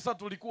wa kanisa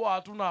tulikuwa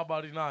hatuna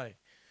habari naye.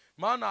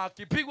 Maana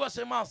akipigwa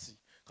shemasi,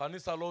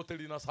 kanisa lote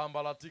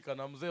linasambaratika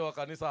na mzee wa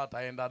kanisa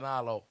ataenda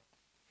nalo.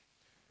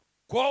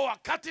 Kwa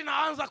wakati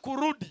naanza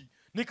kurudi,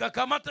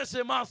 nikakamata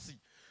shemasi.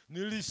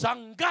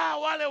 Nilishangaa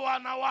wale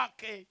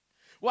wanawake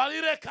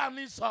walile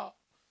kanisa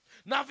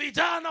na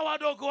vijana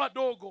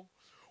wadogo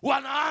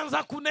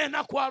wanaanza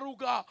kunena kwa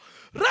lugha.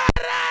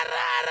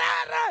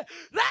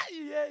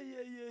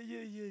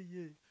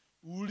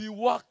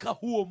 Uliwaka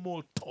huo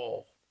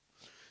moto.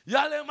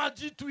 Yale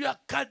majitu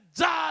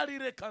yakajaa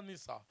lile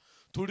kanisa.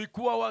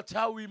 Tulikuwa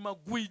wachawi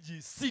magwiji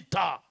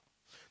 6.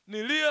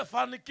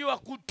 Niliyefanikiwa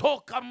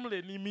kutoka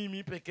mle ni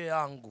mimi peke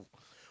yangu.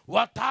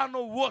 5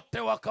 wote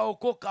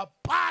wakaokoka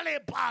pale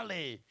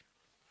pale.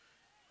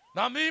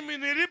 Na mimi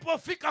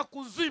nilipofika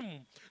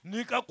kuzimu,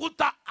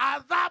 nikakuta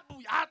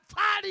adhabu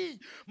hatari,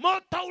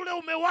 moto ule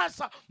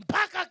umewasha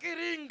mpaka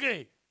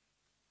kiringe.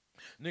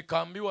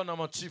 Nikaambiwa na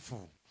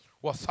machifu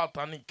wa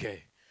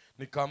satanike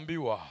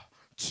nikaambiwa,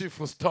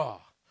 Chief Star,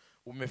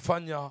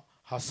 umefanya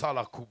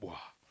hasara kubwa,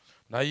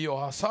 na hiyo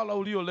hasara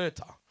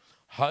ulioleta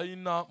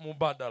haina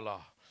mubadala,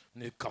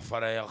 ni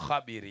kafara ya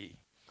khabiri,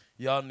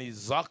 yani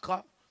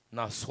zaka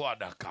na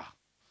swadaka.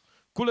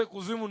 Kule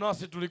kuzimu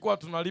nasi tulikuwa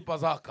tunalipa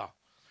zaka.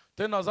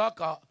 Tena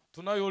zaka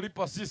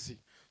tunayolipa sisi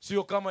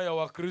sio kama ya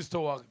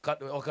Wakristo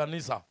wa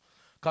kanisa.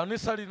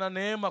 Kanisa lina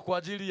neema kwa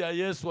ajili ya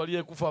Yesu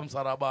aliyekufa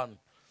msalabani,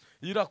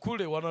 ila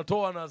kule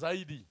wanatoa na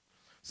zaidi.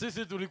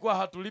 Sisi tulikuwa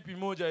hatulipi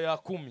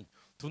 1/10,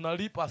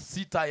 tunalipa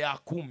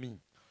 6/10.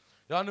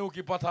 Yani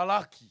ukipata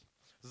laki,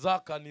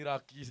 zaka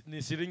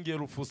ni shilingi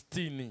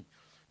 60,000,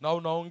 na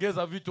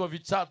unaongeza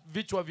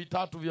vichwa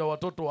vitatu vya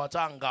watoto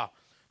wachanga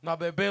na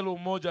bebelo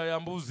moja ya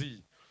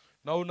mbuzi,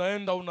 na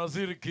unaenda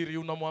unazirikiri,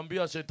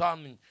 unamwambia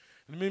shetani,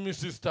 mimi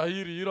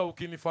sistahili, ila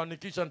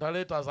ukinifanikisha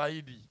nitaleta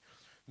zaidi.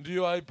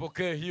 Ndio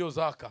aipokee hiyo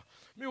zaka.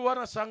 Mimi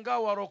wanashangaa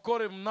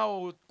Walokole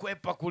mnao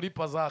kwepa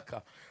kulipa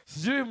zaka.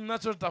 Sijui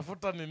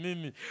mnachotafuta ni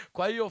nini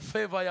kwa hiyo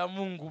favor ya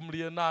Mungu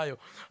mlie nayo.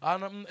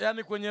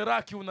 Yani kwenye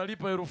raki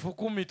unalipa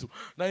 10,000 tu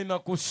na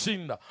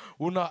inakushinda.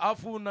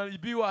 Afu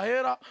unaibiwa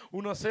hera,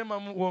 unasema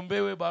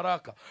uombewe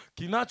baraka.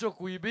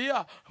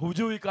 Kinachokuibia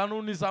hujui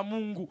kanuni za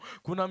Mungu.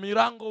 Kuna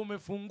milango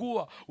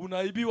umefungua,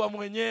 unaibiwa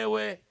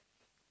mwenyewe.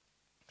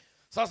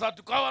 Sasa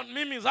tukawa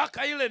mimi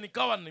zaka ile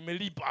nikawa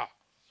nimelipa.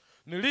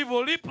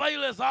 Nilivyolipa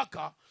ile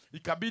zaka,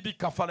 ikabidi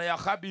kafara ya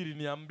khabiri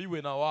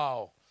niambiwe na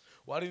wao.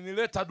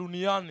 Walinileta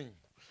duniani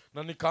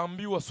na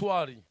nikaambiwa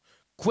swali,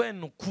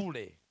 kwenu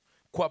kule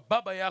kwa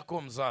baba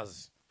yako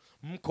mzazi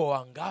mko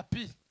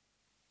wangapi?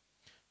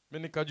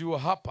 Mimi nikajua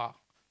hapa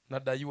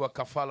nadaiwa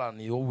kafara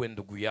ni uwe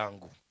ndugu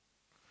yangu.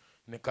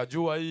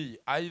 Nikajua hii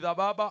aidha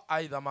baba,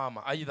 aidha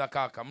mama, aidha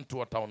kaka,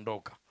 mtu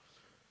ataondoka.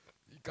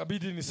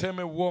 Ikabidi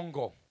niseme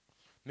uongo.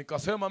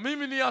 Nikasema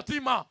mimi ni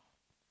yatima,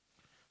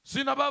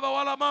 sina baba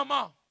wala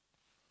mama.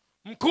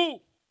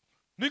 Mkuu,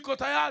 niko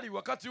tayari.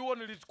 Wakati huo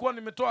nilikuwa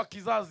nimetoa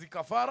kizazi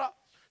kafara,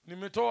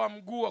 nimetoa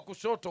mguu wa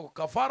kushoto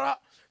kafara,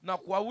 na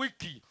kwa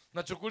wiki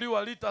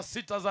nachukuliwa lita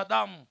 6 za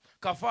damu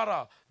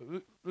kafara,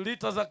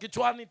 lita za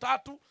kichwani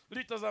 3,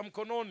 lita za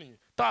mkononi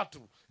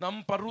 3,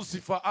 nampa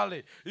Lucifer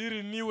ale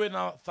ili niwe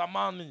na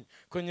thamani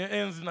kwenye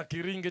enzi na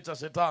kiringe cha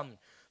shetani.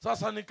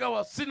 Sasa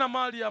nikawa sina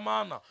mali ya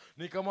maana,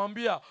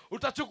 nikamwambia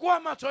utachukua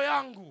macho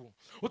yangu,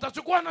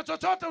 utachukua na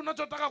chochote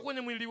unachotaka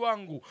kwenye mwili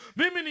wangu,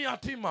 mimi ni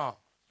yatima.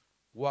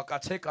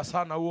 Wakacheka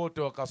sana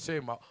wote,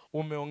 wakasema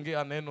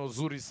umeongea neno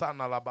zuri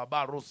sana la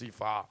baba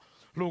Lucifer.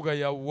 Lugha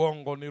ya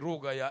uongo ni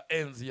lugha ya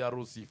enzi ya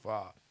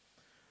Lucifer.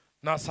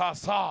 Na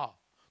sasa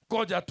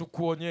koja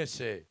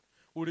tukuonyeshe.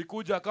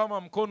 Ulikuja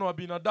kama mkono wa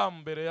binadamu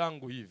mbele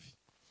yangu hivi,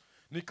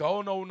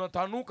 nikaona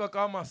unatanuka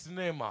kama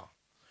sinema.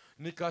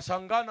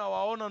 Nikashangana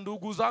waona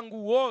ndugu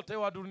zangu wote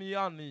wa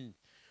duniani,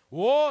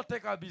 wote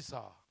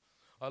kabisa.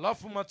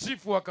 Alafu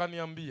machifu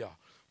wakaniambia,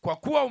 kwa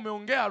kuwa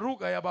umeongea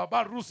lugha ya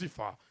baba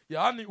Lucifer,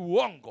 yaani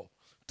uongo,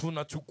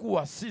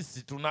 tunachukua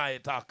sisi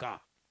tunayetaka.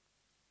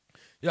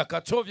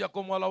 Yakachovya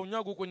kwa mwala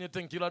unyagu kwenye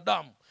tenki la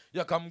damu,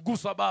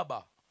 yakamgusa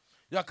baba,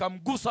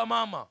 yakamgusa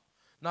mama,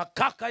 na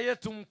kaka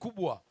yetu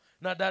mkubwa,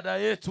 na dada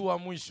yetu wa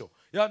mwisho,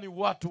 yani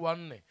watu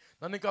 4.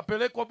 Na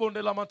nikapelekwa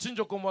bonde la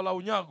machinjo kwa mwala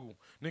unyagu,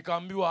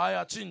 nikaambiwa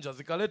haya chinja.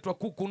 Zikaletwa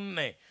kuku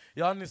 4,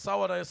 yani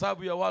sawa na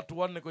hesabu ya watu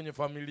 4 kwenye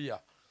familia.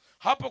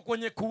 Hapo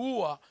kwenye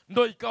kuua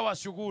ndo ikawa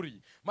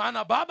shughuli,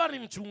 maana baba ni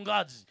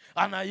mchungaji,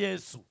 ana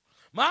Yesu.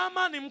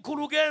 Mama ni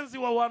mkurugenzi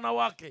wa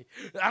wanawake,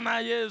 ana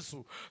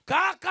Yesu.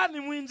 Kaka ni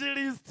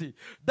Uinjilisti.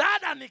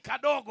 Dada ni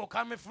kadogo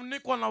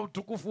kamefunikwa na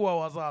utukufu wa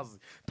wazazi.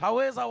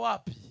 Taweza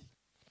wapi?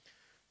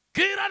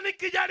 Kila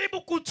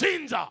nikijaribu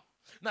kuchinja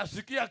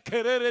nasikia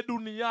kelele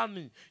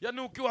duniani.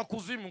 Yani ukiwa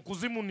kuzimu,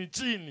 kuzimu ni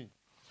chini,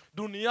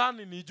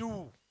 duniani ni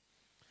juu.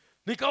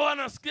 Nikawa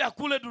nasikia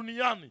kule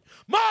duniani,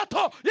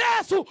 moto,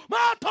 Yesu,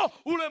 moto.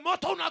 Ule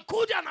moto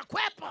unakuja na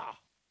kwepa.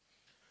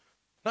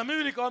 Na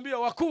mimi nikamwambia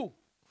wakuu,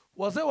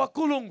 wazee wa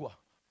Kulungwa,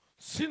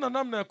 sina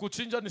namna ya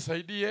kuchinja,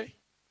 nisaidie.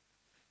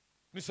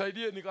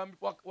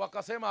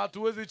 Wakasema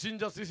hatuwezi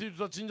chinja sisi,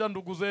 tutachinja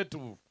ndugu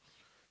zetu.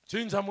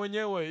 Chinja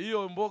mwenyewe,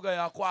 hiyo mboga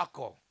ya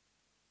kwako.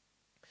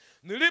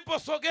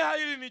 Niliposogea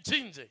ili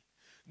nichinje,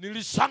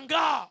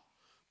 nilishangaa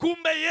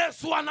kumbe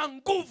Yesu ana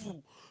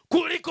nguvu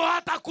kuliko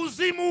hata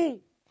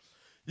kuzimu.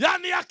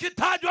 Yani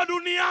akitajwa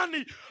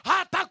duniani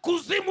hata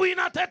kuzimu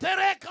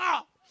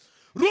inatetereka.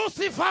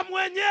 Lucifer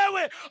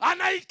mwenyewe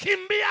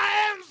anaikimbia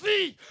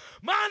enzi,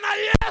 maana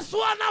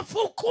Yesu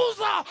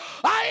anafukuza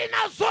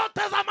aina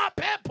zote za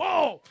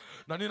mapepo.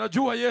 Na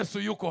ninajua Yesu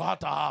yuko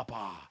hata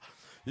hapa.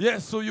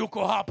 Yesu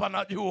yuko hapa,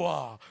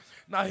 najua.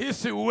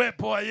 Nahisi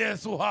uwepo wa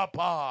Yesu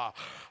hapa.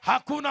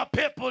 Hakuna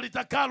pepo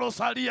litakalo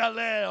salia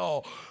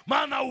leo,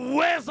 maana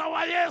uweza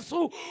wa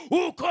Yesu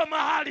uko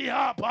mahali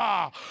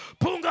hapa.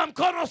 Punga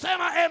mkono,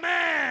 sema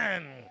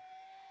amen.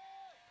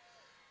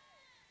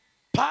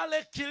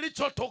 Pale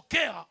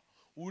kilichotokea,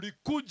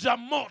 ulikuja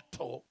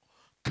moto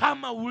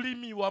kama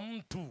ulimi wa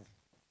mtu,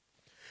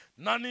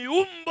 na ni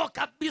umbo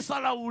kabisa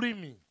la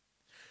ulimi.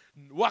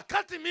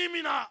 Wakati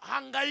mimi na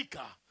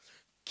hangaika,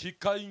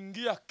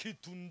 kikaingia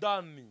kitu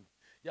ndani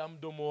ya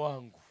mdomo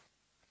wangu.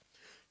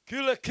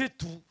 Kile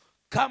kitu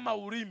kama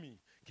ulimi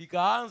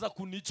kikaanza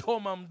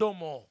kunichoma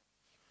mdomo.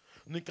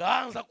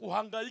 Nikaanza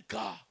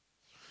kuhangaika.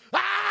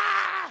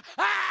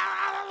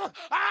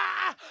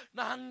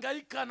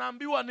 Nahangaika,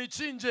 naambiwa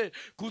nichinje.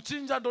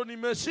 Kuchinja ndo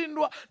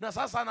nimeshindwa, na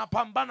sasa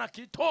napambana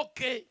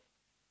kitoke.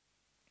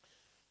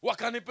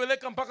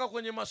 Wakanipeleka mpaka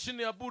kwenye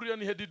mashine ya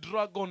Burian Head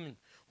Dragon.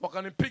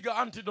 Wakanipiga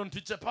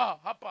antidote chepa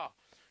hapa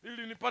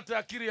ili nipate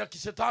akili ya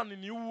kishetani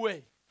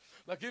niue.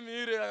 Lakini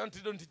ile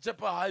antidote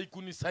chepa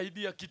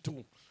haikunisaidia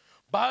kitu.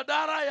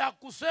 Badala ya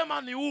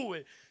kusema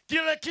niue,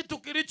 kile kitu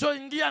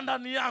kilichoingia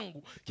ndani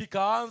yangu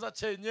kikaanza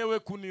chenyewe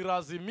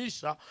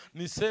kunilazimisha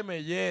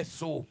niseme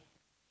Yesu.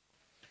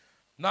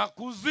 Na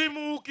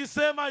kuzimu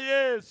ukisema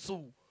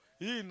Yesu,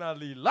 ina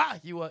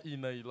lilahi wa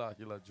ina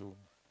ilahi la juu.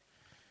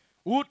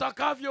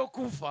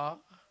 Utakavyokufa,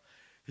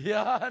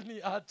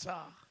 yani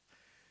acha.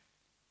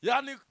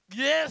 Yani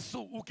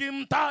Yesu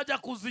ukimtaja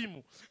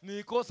kuzimu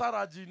ni kosa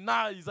la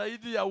jinai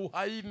zaidi ya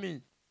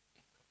uhaini.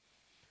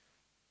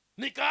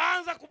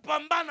 Nikaanza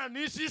kupambana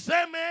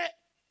nisiseme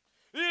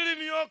ili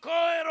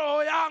niokoe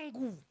roho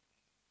yangu.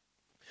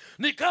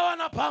 Nikawa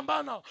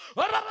napambana.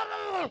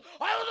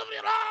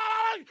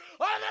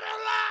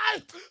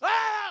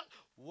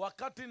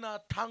 Wakati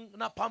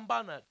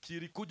napambana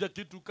kilikuja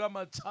kitu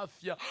kama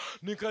chafya.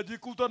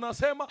 Nikajikuta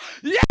nasema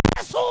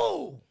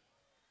Yesu.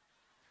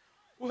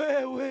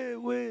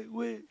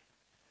 We.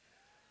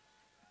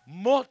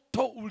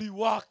 Moto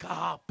uliwaka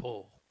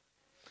hapo.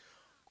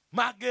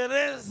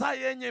 Magereza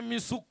yenye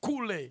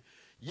misukule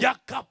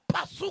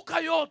yakapasuka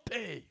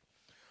yote.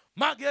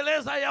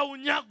 Magereza ya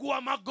unyagu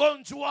wa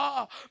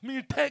magonjwa,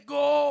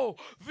 mitego,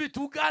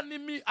 vitu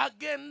gani,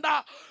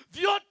 agenda,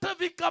 vyote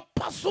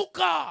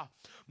vikapasuka.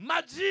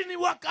 Majini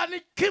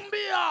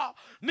wakanikimbia,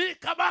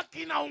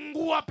 nikabaki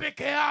naungua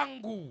peke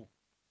yangu.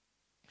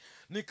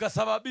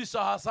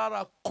 Nikasababisha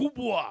hasara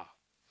kubwa.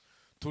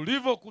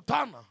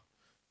 Tulivyokutana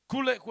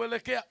kule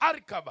kuelekea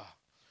Arkaba,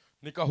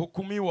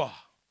 nikahukumiwa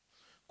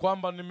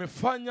kwamba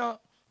nimefanya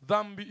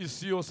dhambi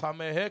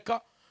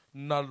isiyosameheka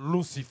na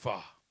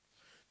Lucifer.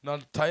 Na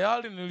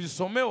tayari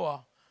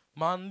nilisomewa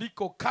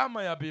maandiko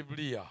kama ya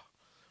Biblia.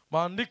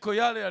 Maandiko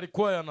yale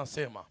yalikuwa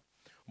yanasema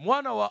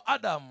mwana wa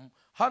Adamu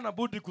hana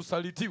budi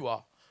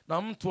kusalitiwa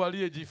na mtu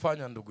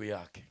aliyejifanya ndugu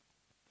yake.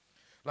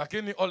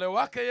 Lakini ole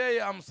wake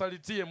yeye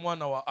amsalitie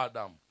mwana wa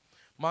Adamu.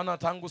 Maana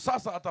tangu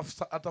sasa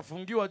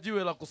atafungiwa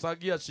jiwe la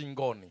kusagia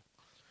shingoni.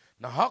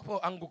 Na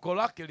hapo anguko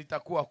lake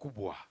litakuwa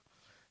kubwa.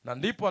 Na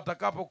ndipo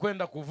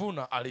atakapokwenda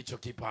kuvuna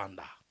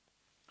alichokipanda.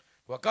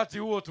 Wakati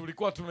huo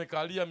tulikuwa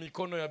tumekalia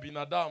mikono ya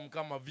binadamu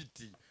kama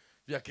viti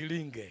vya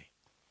kilinge.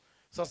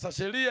 Sasa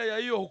sheria ya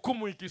hiyo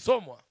hukumu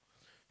ikisomwa,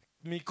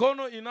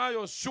 mikono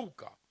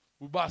inayoshuka,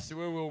 basi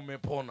wewe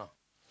umepona.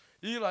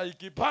 Ila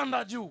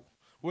ikipanda juu,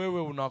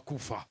 wewe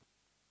unakufa.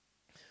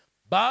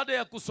 Baada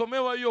ya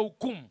kusomewa hiyo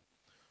hukumu,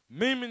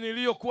 mimi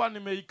niliyokuwa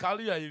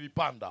nimeikalia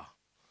ilipanda.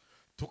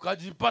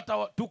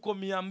 Tukajipata tuko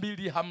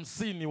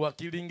 250 wa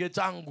kilinge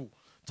changu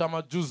cha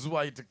majuzi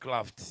white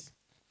craft.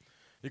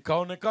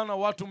 Ikaonekana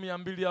watu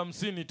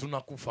 250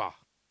 tunakufa.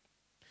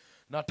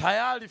 Na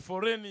tayari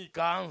foreni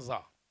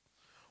ikaanza.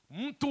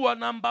 Mtu wa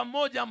namba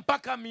 1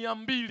 mpaka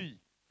 200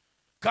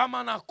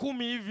 kama na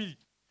 10 hivi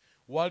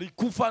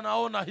walikufa,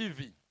 naona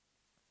hivi.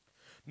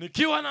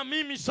 Nikiwa na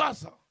mimi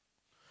sasa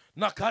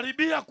na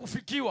karibia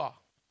kufikiwa.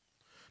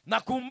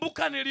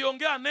 Nakumbuka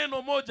niliongea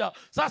neno moja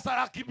sasa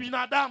la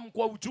kibinadamu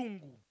kwa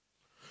uchungu.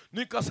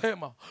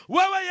 Nikasema,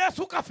 wewe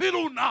Yesu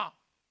kafiruna.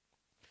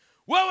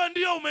 Wewe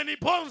ndio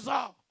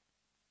umeniponza.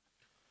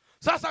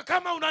 Sasa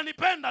kama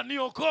unanipenda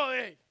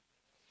niokoe.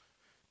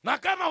 Na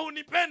kama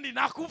hunipendi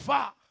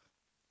nakufa.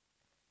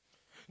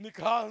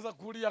 Nikaanza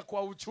kulia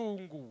kwa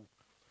uchungu,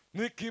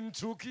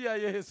 nikimchukia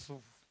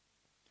Yesu.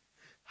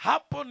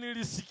 Hapo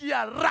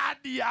nilisikia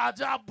radi ya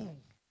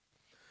ajabu.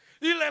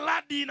 Ile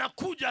radi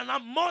inakuja na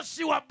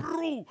moshi wa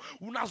blue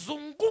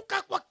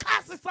unazunguka kwa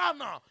kasi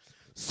sana.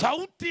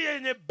 Sauti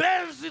yenye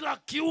benzi la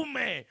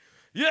kiume,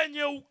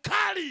 yenye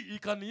ukali,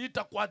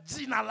 ikaniita kwa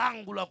jina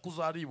langu la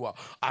kuzaliwa,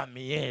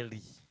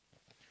 Amieli.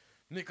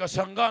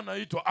 Nikashangaa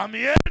naitwa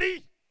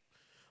Amieli.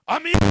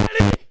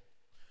 Amieli.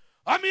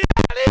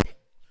 Amieli.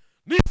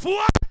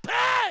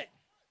 Nifuate.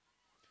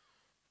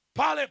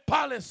 Pale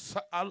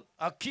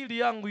akili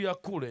yangu ya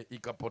kule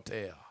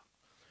ikapotea.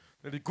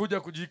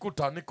 Nilikuja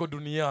kujikuta niko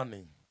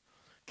duniani.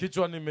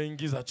 Kichwa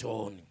nimeingiza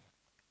chooni.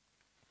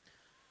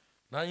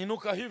 Na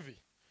inuka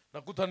hivi,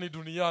 nakuta ni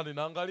duniani.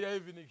 Naangalia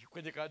hivi ni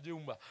kwenye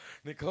kajumba.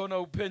 Nikaona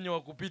upenyo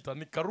wa kupita,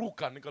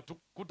 nikaruka,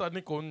 nikakuta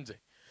niko nje.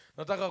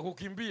 Nataka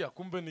kukimbia,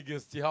 kumbe ni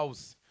guest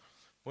house.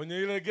 Mwenye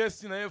ile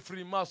guest na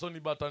free mason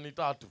batani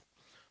 3.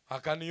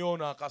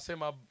 Akaniona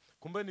akasema,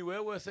 kumbe ni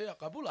wewe Seya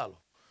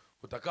Kabulalo.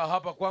 Utakaa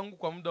hapa kwangu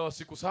kwa muda wa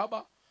siku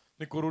 7,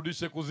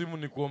 nikurudishe kuzimu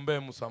nikuombee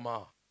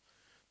msamaha.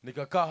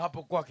 Nikakaa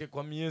hapo kwake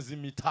kwa miezi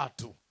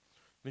 3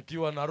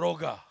 nikiwa na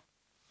roga.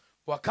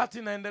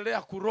 Wakati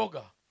naendelea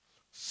kuroga,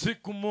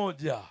 siku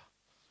moja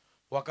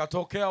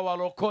wakatokea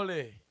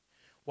walokole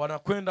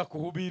wanakwenda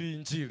kuhubiri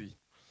injili.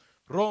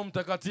 Roho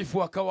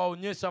Mtakatifu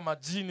akawaonyesha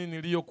majini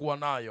niliyokuwa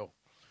nayo.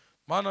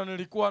 Maana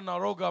nilikuwa na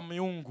roga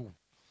miungu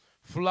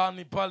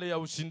fulani pale ya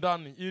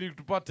ushindani ili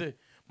tupate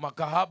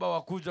makahaba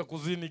wakuja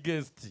kuzini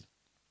gesti.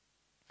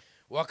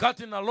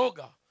 Wakati na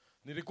roga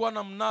nilikuwa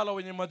na mnala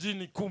wenye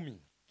majini 10.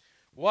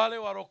 Wale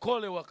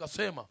walokole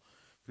wakasema,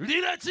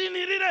 lile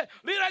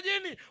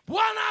jini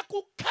Bwana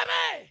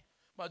akukeme.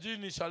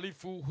 Majini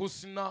Sharifu,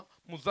 Husna,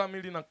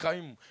 Muzamili na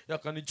Kaimu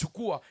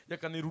yakanichukua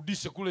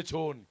yakanirudisha kule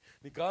chooni.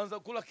 Nikaanza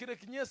kula kile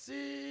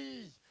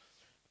kinyesi.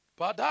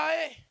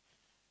 Baadaye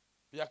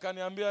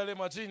yakaniambia yale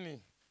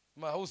majini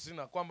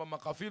Husna kwamba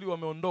makafiri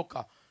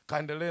wameondoka,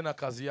 kaendelee na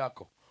kazi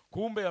yako.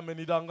 Kumbe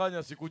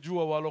yamenidanganya,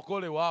 sikujua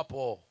walokole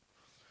wapo.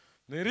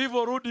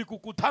 Nilivyorudi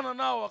kukutana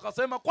nao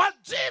wakasema kwa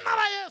jina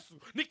la Yesu,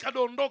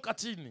 nikadondoka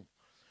chini.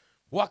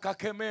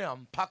 Wakakemea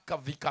mpaka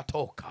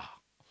vikatoka.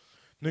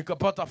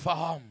 Nikapata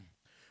fahamu.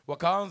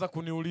 Wakaanza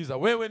kuniuliza,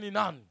 wewe ni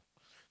nani?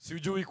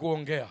 Sijui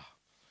kuongea.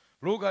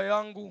 Lugha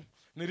yangu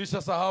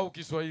nilishasahau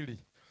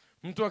Kiswahili.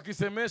 Mtu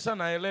akisemesha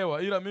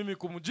naelewa, ila mimi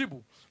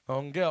kumjibu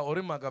naongea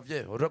orima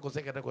gavye, orako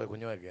sekete kwa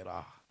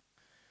kunywegera.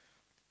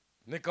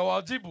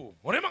 Nikawajibu,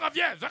 orima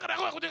gavye, sekete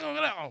kwa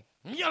kunywegera.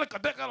 Mnyale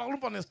kateka la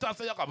lumpa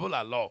nestase ya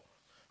kabula lo.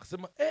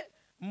 Akasema,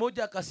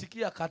 mmoja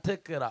akasikia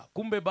katekera,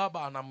 kumbe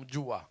baba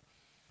anamjua.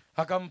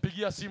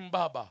 Akampigia simu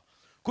baba.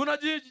 Kuna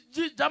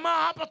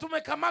jamaa hapa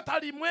tumekamata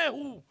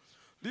limwehu.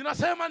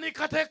 Linasema ni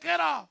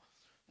katekera.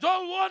 Njoo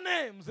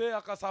uone. Mzee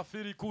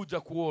akasafiri kuja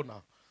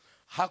kuona.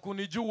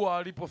 Hakunijua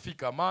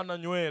alipofika, maana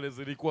nywele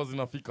zilikuwa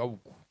zinafika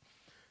huku.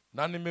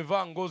 Na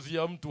nimevaa ngozi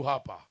ya mtu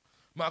hapa.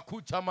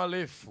 Makucha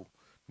marefu.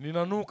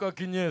 Ninanuka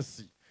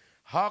kinyesi.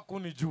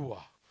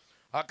 Hakunijua.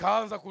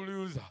 Akaanza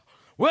kuliuliza,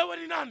 wewe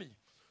ni nani?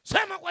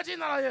 Sema kwa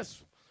jina la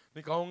Yesu.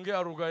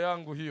 Nikaongea lugha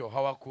yangu hiyo,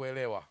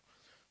 hawakuelewa.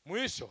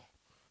 Mwisho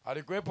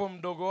alikuwepo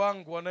mdogo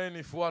wangu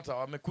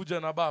anayenifuata, amekuja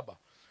na baba.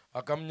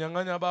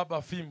 Akamnyang'anya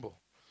baba fimbo.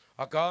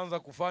 Akaanza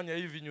kufanya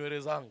hivi nywele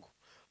zangu.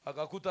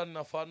 Akakuta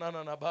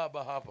ninafanana na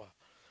baba hapa.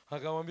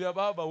 Akamwambia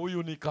baba,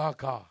 huyu ni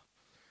kaka.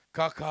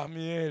 Kaka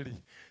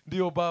Mieli.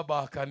 Ndio baba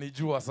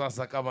akanijua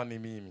sasa kama ni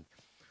mimi.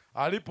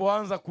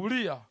 Alipoanza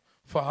kulia,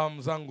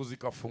 fahamu zangu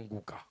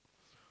zikafunguka.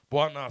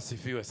 Bwana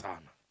asifiwe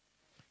sana.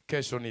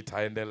 Kesho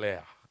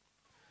nitaendelea.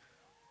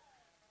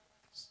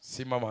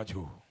 Simama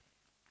juu.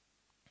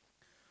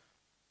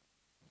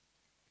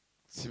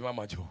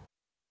 Simama juu.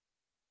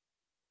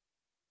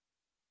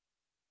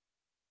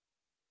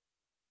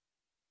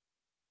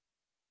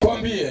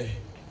 Kwambie,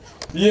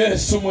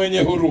 Yesu mwenye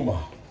huruma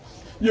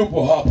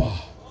yupo hapa.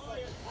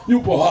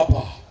 Yupo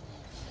hapa.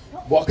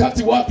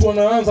 Wakati watu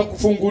wanaanza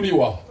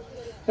kufunguliwa,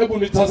 hebu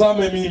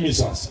nitazame mimi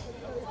sasa.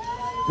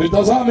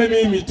 Nitazame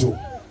mimi tu.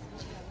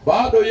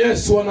 Bado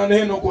Yesu ana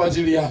neno kwa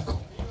ajili yako.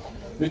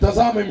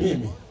 Nitazame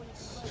mimi.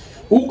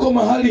 Uko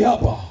mahali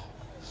hapa,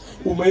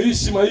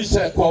 umeishi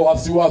maisha kwa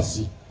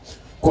wasiwasi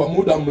kwa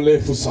muda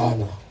mrefu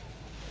sana.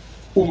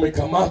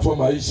 Umekamatwa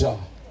maisha.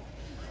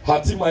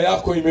 Hatima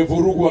yako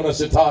imevurugwa na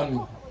shetani.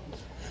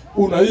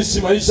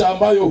 Unaishi maisha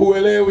ambayo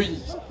huelewi.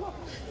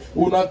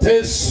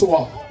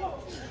 Unateswa.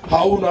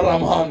 Hauna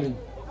ramani.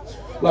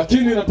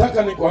 Lakini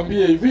nataka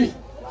nikwambie hivi,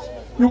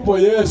 yupo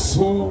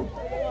Yesu.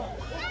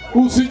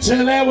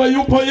 Usichelewe,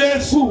 yupo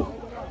Yesu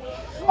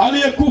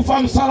aliyekufa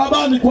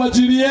msalabani kwa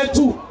ajili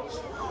yetu.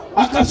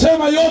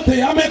 Akasema yote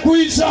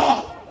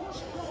yamekwisha.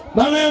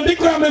 Na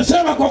maandiko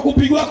yamesema kwa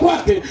kupigwa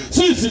kwake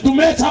sisi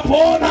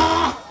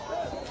tumeshapona.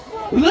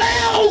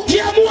 Leo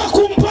ukiamua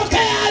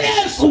kumpokea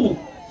Yesu,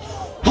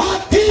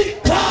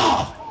 hakika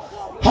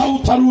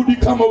hautarudi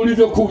kama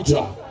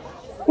ulivyokuja.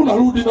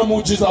 Unarudi na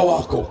muujiza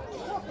wako.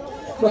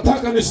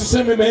 Nataka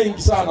nisiseme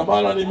mengi sana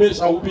maana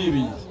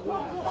nimeshahubiri.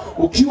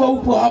 Ukiwa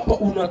upo hapa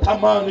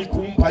unatamani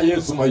kumpa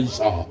Yesu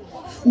maisha.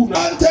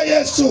 Asante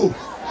Yesu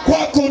kwa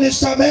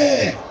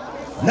kunisamehe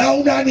na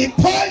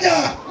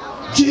unaniponya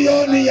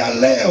jioni ya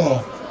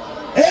leo.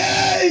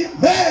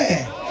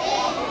 Amen.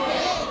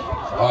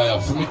 Haya,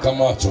 funika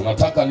macho.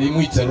 Nataka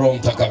nimwite Roho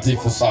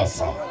Mtakatifu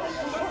sasa.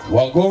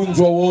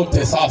 Wagonjwa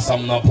wote sasa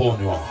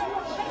mnaponywa.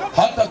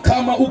 Hata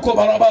kama uko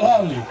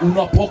barabarani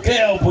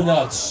unapokea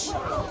uponyaji.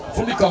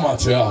 Funika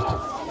macho yako.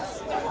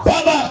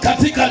 Baba,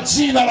 katika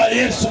jina la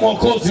Yesu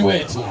Mwokozi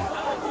wetu,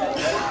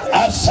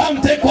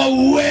 asante kwa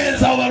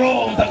uweza wa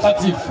Roho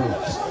Mtakatifu.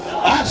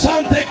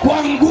 Asante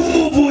kwa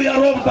nguvu ya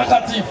Roho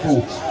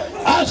Mtakatifu.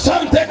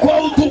 Asante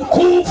kwa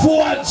utukufu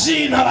wa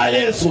jina la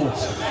Yesu.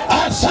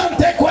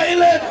 Asante kwa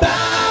ile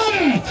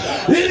damu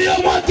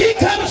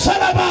iliyomwagika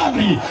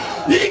msalabani,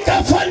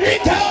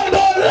 ikafanyika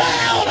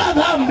ondoleo la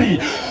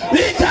dhambi,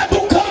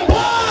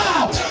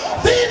 ikatukomboa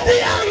dhidi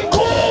ya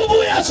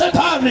nguvu ya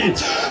shetani,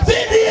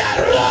 dhidi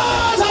ya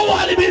roho za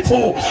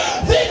uharibifu,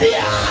 dhidi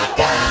ya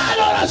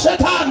agano la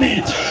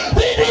shetani,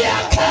 dhidi ya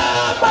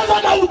kamba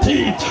za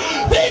mauti,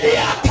 dhidi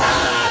ya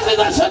kazi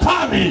za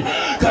shetani,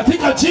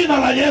 katika jina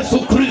la Yesu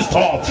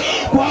Kristo.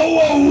 Kwa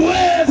huo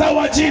uweza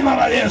wa jina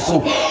la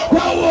Yesu, kwa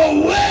huo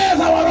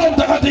uweza wa Roho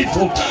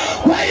Mtakatifu,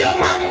 kwa hiyo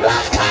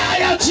mamlaka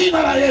ya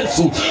jina la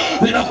Yesu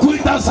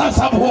ninakuita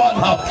sasa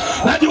Bwana.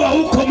 Najua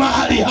uko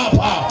mahali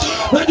hapa,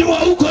 najua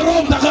uko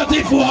Roho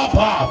Mtakatifu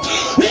hapa.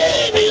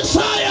 Hii ni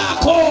saa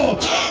yako.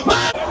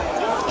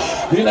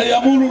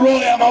 Ninaiamuru roho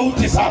ya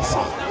mauti sasa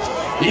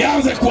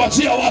ianze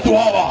kuachia watu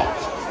hawa.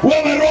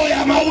 Wewe roho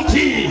ya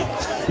mauti,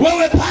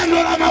 wewe pando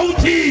la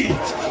mauti,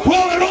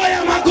 wewe roho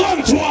ya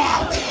magonjwa,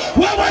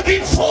 wewe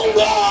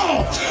vifungo,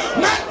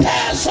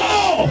 mateso,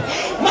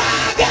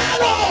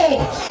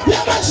 maagano ya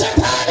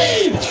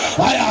mashetani,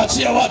 haya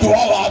achia watu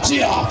hawa,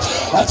 achia.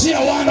 Achia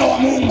wana wa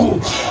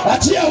Mungu,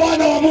 achia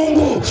wana wa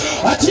Mungu,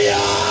 achia.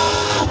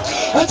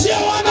 Achia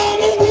wana wa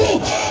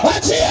Mungu,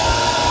 achia.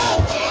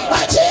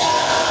 Achia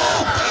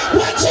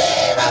kwa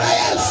jina la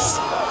Yesu.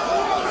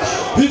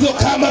 Hizo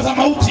kamba za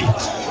mauti,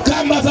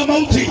 kamba za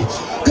mauti,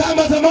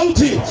 kamba za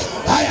mauti,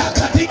 haya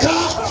katika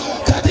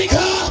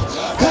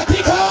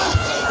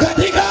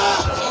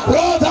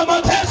roho za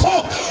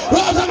mateso,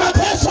 roho za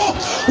mateso,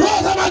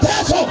 roho za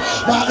mateso.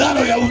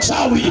 Maagano ya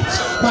uchawi,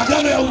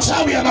 maagano ya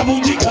uchawi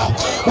yanavunjika,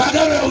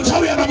 maagano ya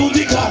uchawi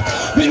yanavunjika,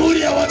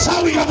 mihuri ya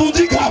wachawi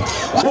inavunjika.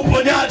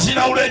 Uponyaji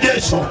na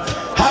urejesho,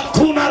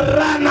 hakuna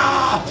rana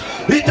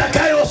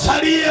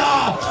itakayosalia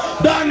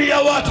ndani ya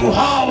watu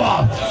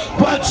hawa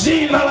kwa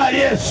jina la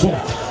Yesu,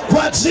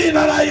 kwa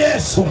jina la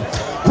Yesu,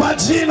 kwa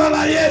jina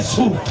la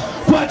Yesu,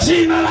 kwa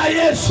jina la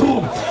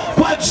Yesu,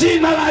 kwa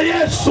jina la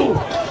Yesu,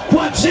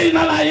 kwa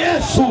jina la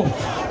Yesu,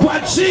 kwa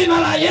jina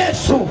la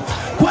Yesu,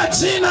 kwa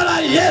jina la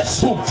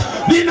Yesu.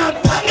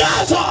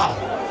 Ninatangaza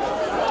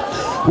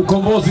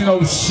ukombozi na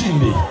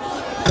ushindi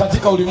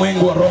katika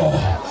ulimwengu wa roho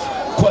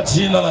kwa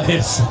jina la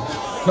Yesu.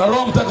 Na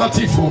Roho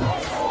Mtakatifu,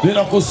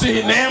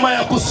 ninakusihi neema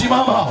ya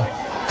kusimama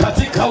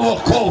katika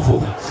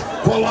wokovu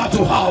kwa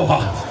watu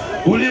hawa.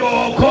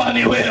 Uliookoa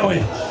ni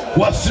wewe.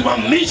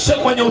 Wasimamishe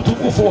kwenye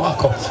utukufu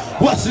wako,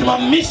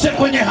 wasimamishe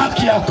kwenye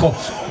haki yako.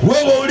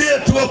 Wewe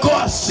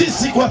uliyetuokoa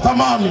sisi kwa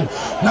thamani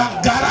na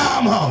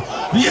gharama.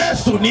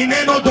 Yesu, ni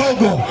neno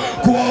dogo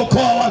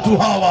kuwaokoa watu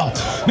hawa.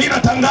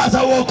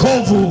 Ninatangaza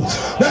uokovu,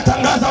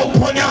 natangaza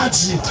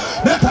uponyaji,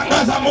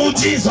 natangaza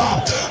muujiza,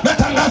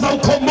 natangaza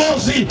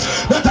ukombozi,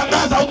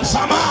 natangaza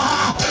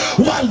msamaha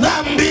wa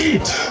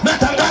dhambi,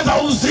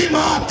 natangaza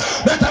uzima,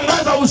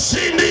 natangaza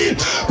ushindi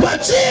kwa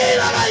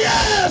jina la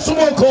Yesu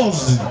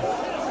Mwokozi.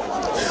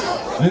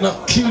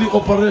 Ninakili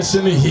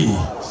operation hii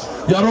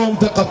ya Roho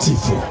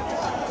Mtakatifu,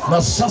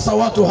 na sasa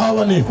watu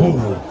hawa ni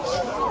huru,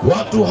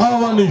 watu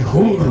hawa ni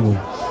huru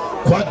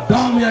kwa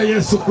damu ya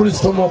Yesu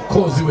Kristo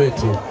Mwokozi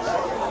wetu.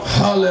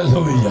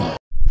 Haleluya.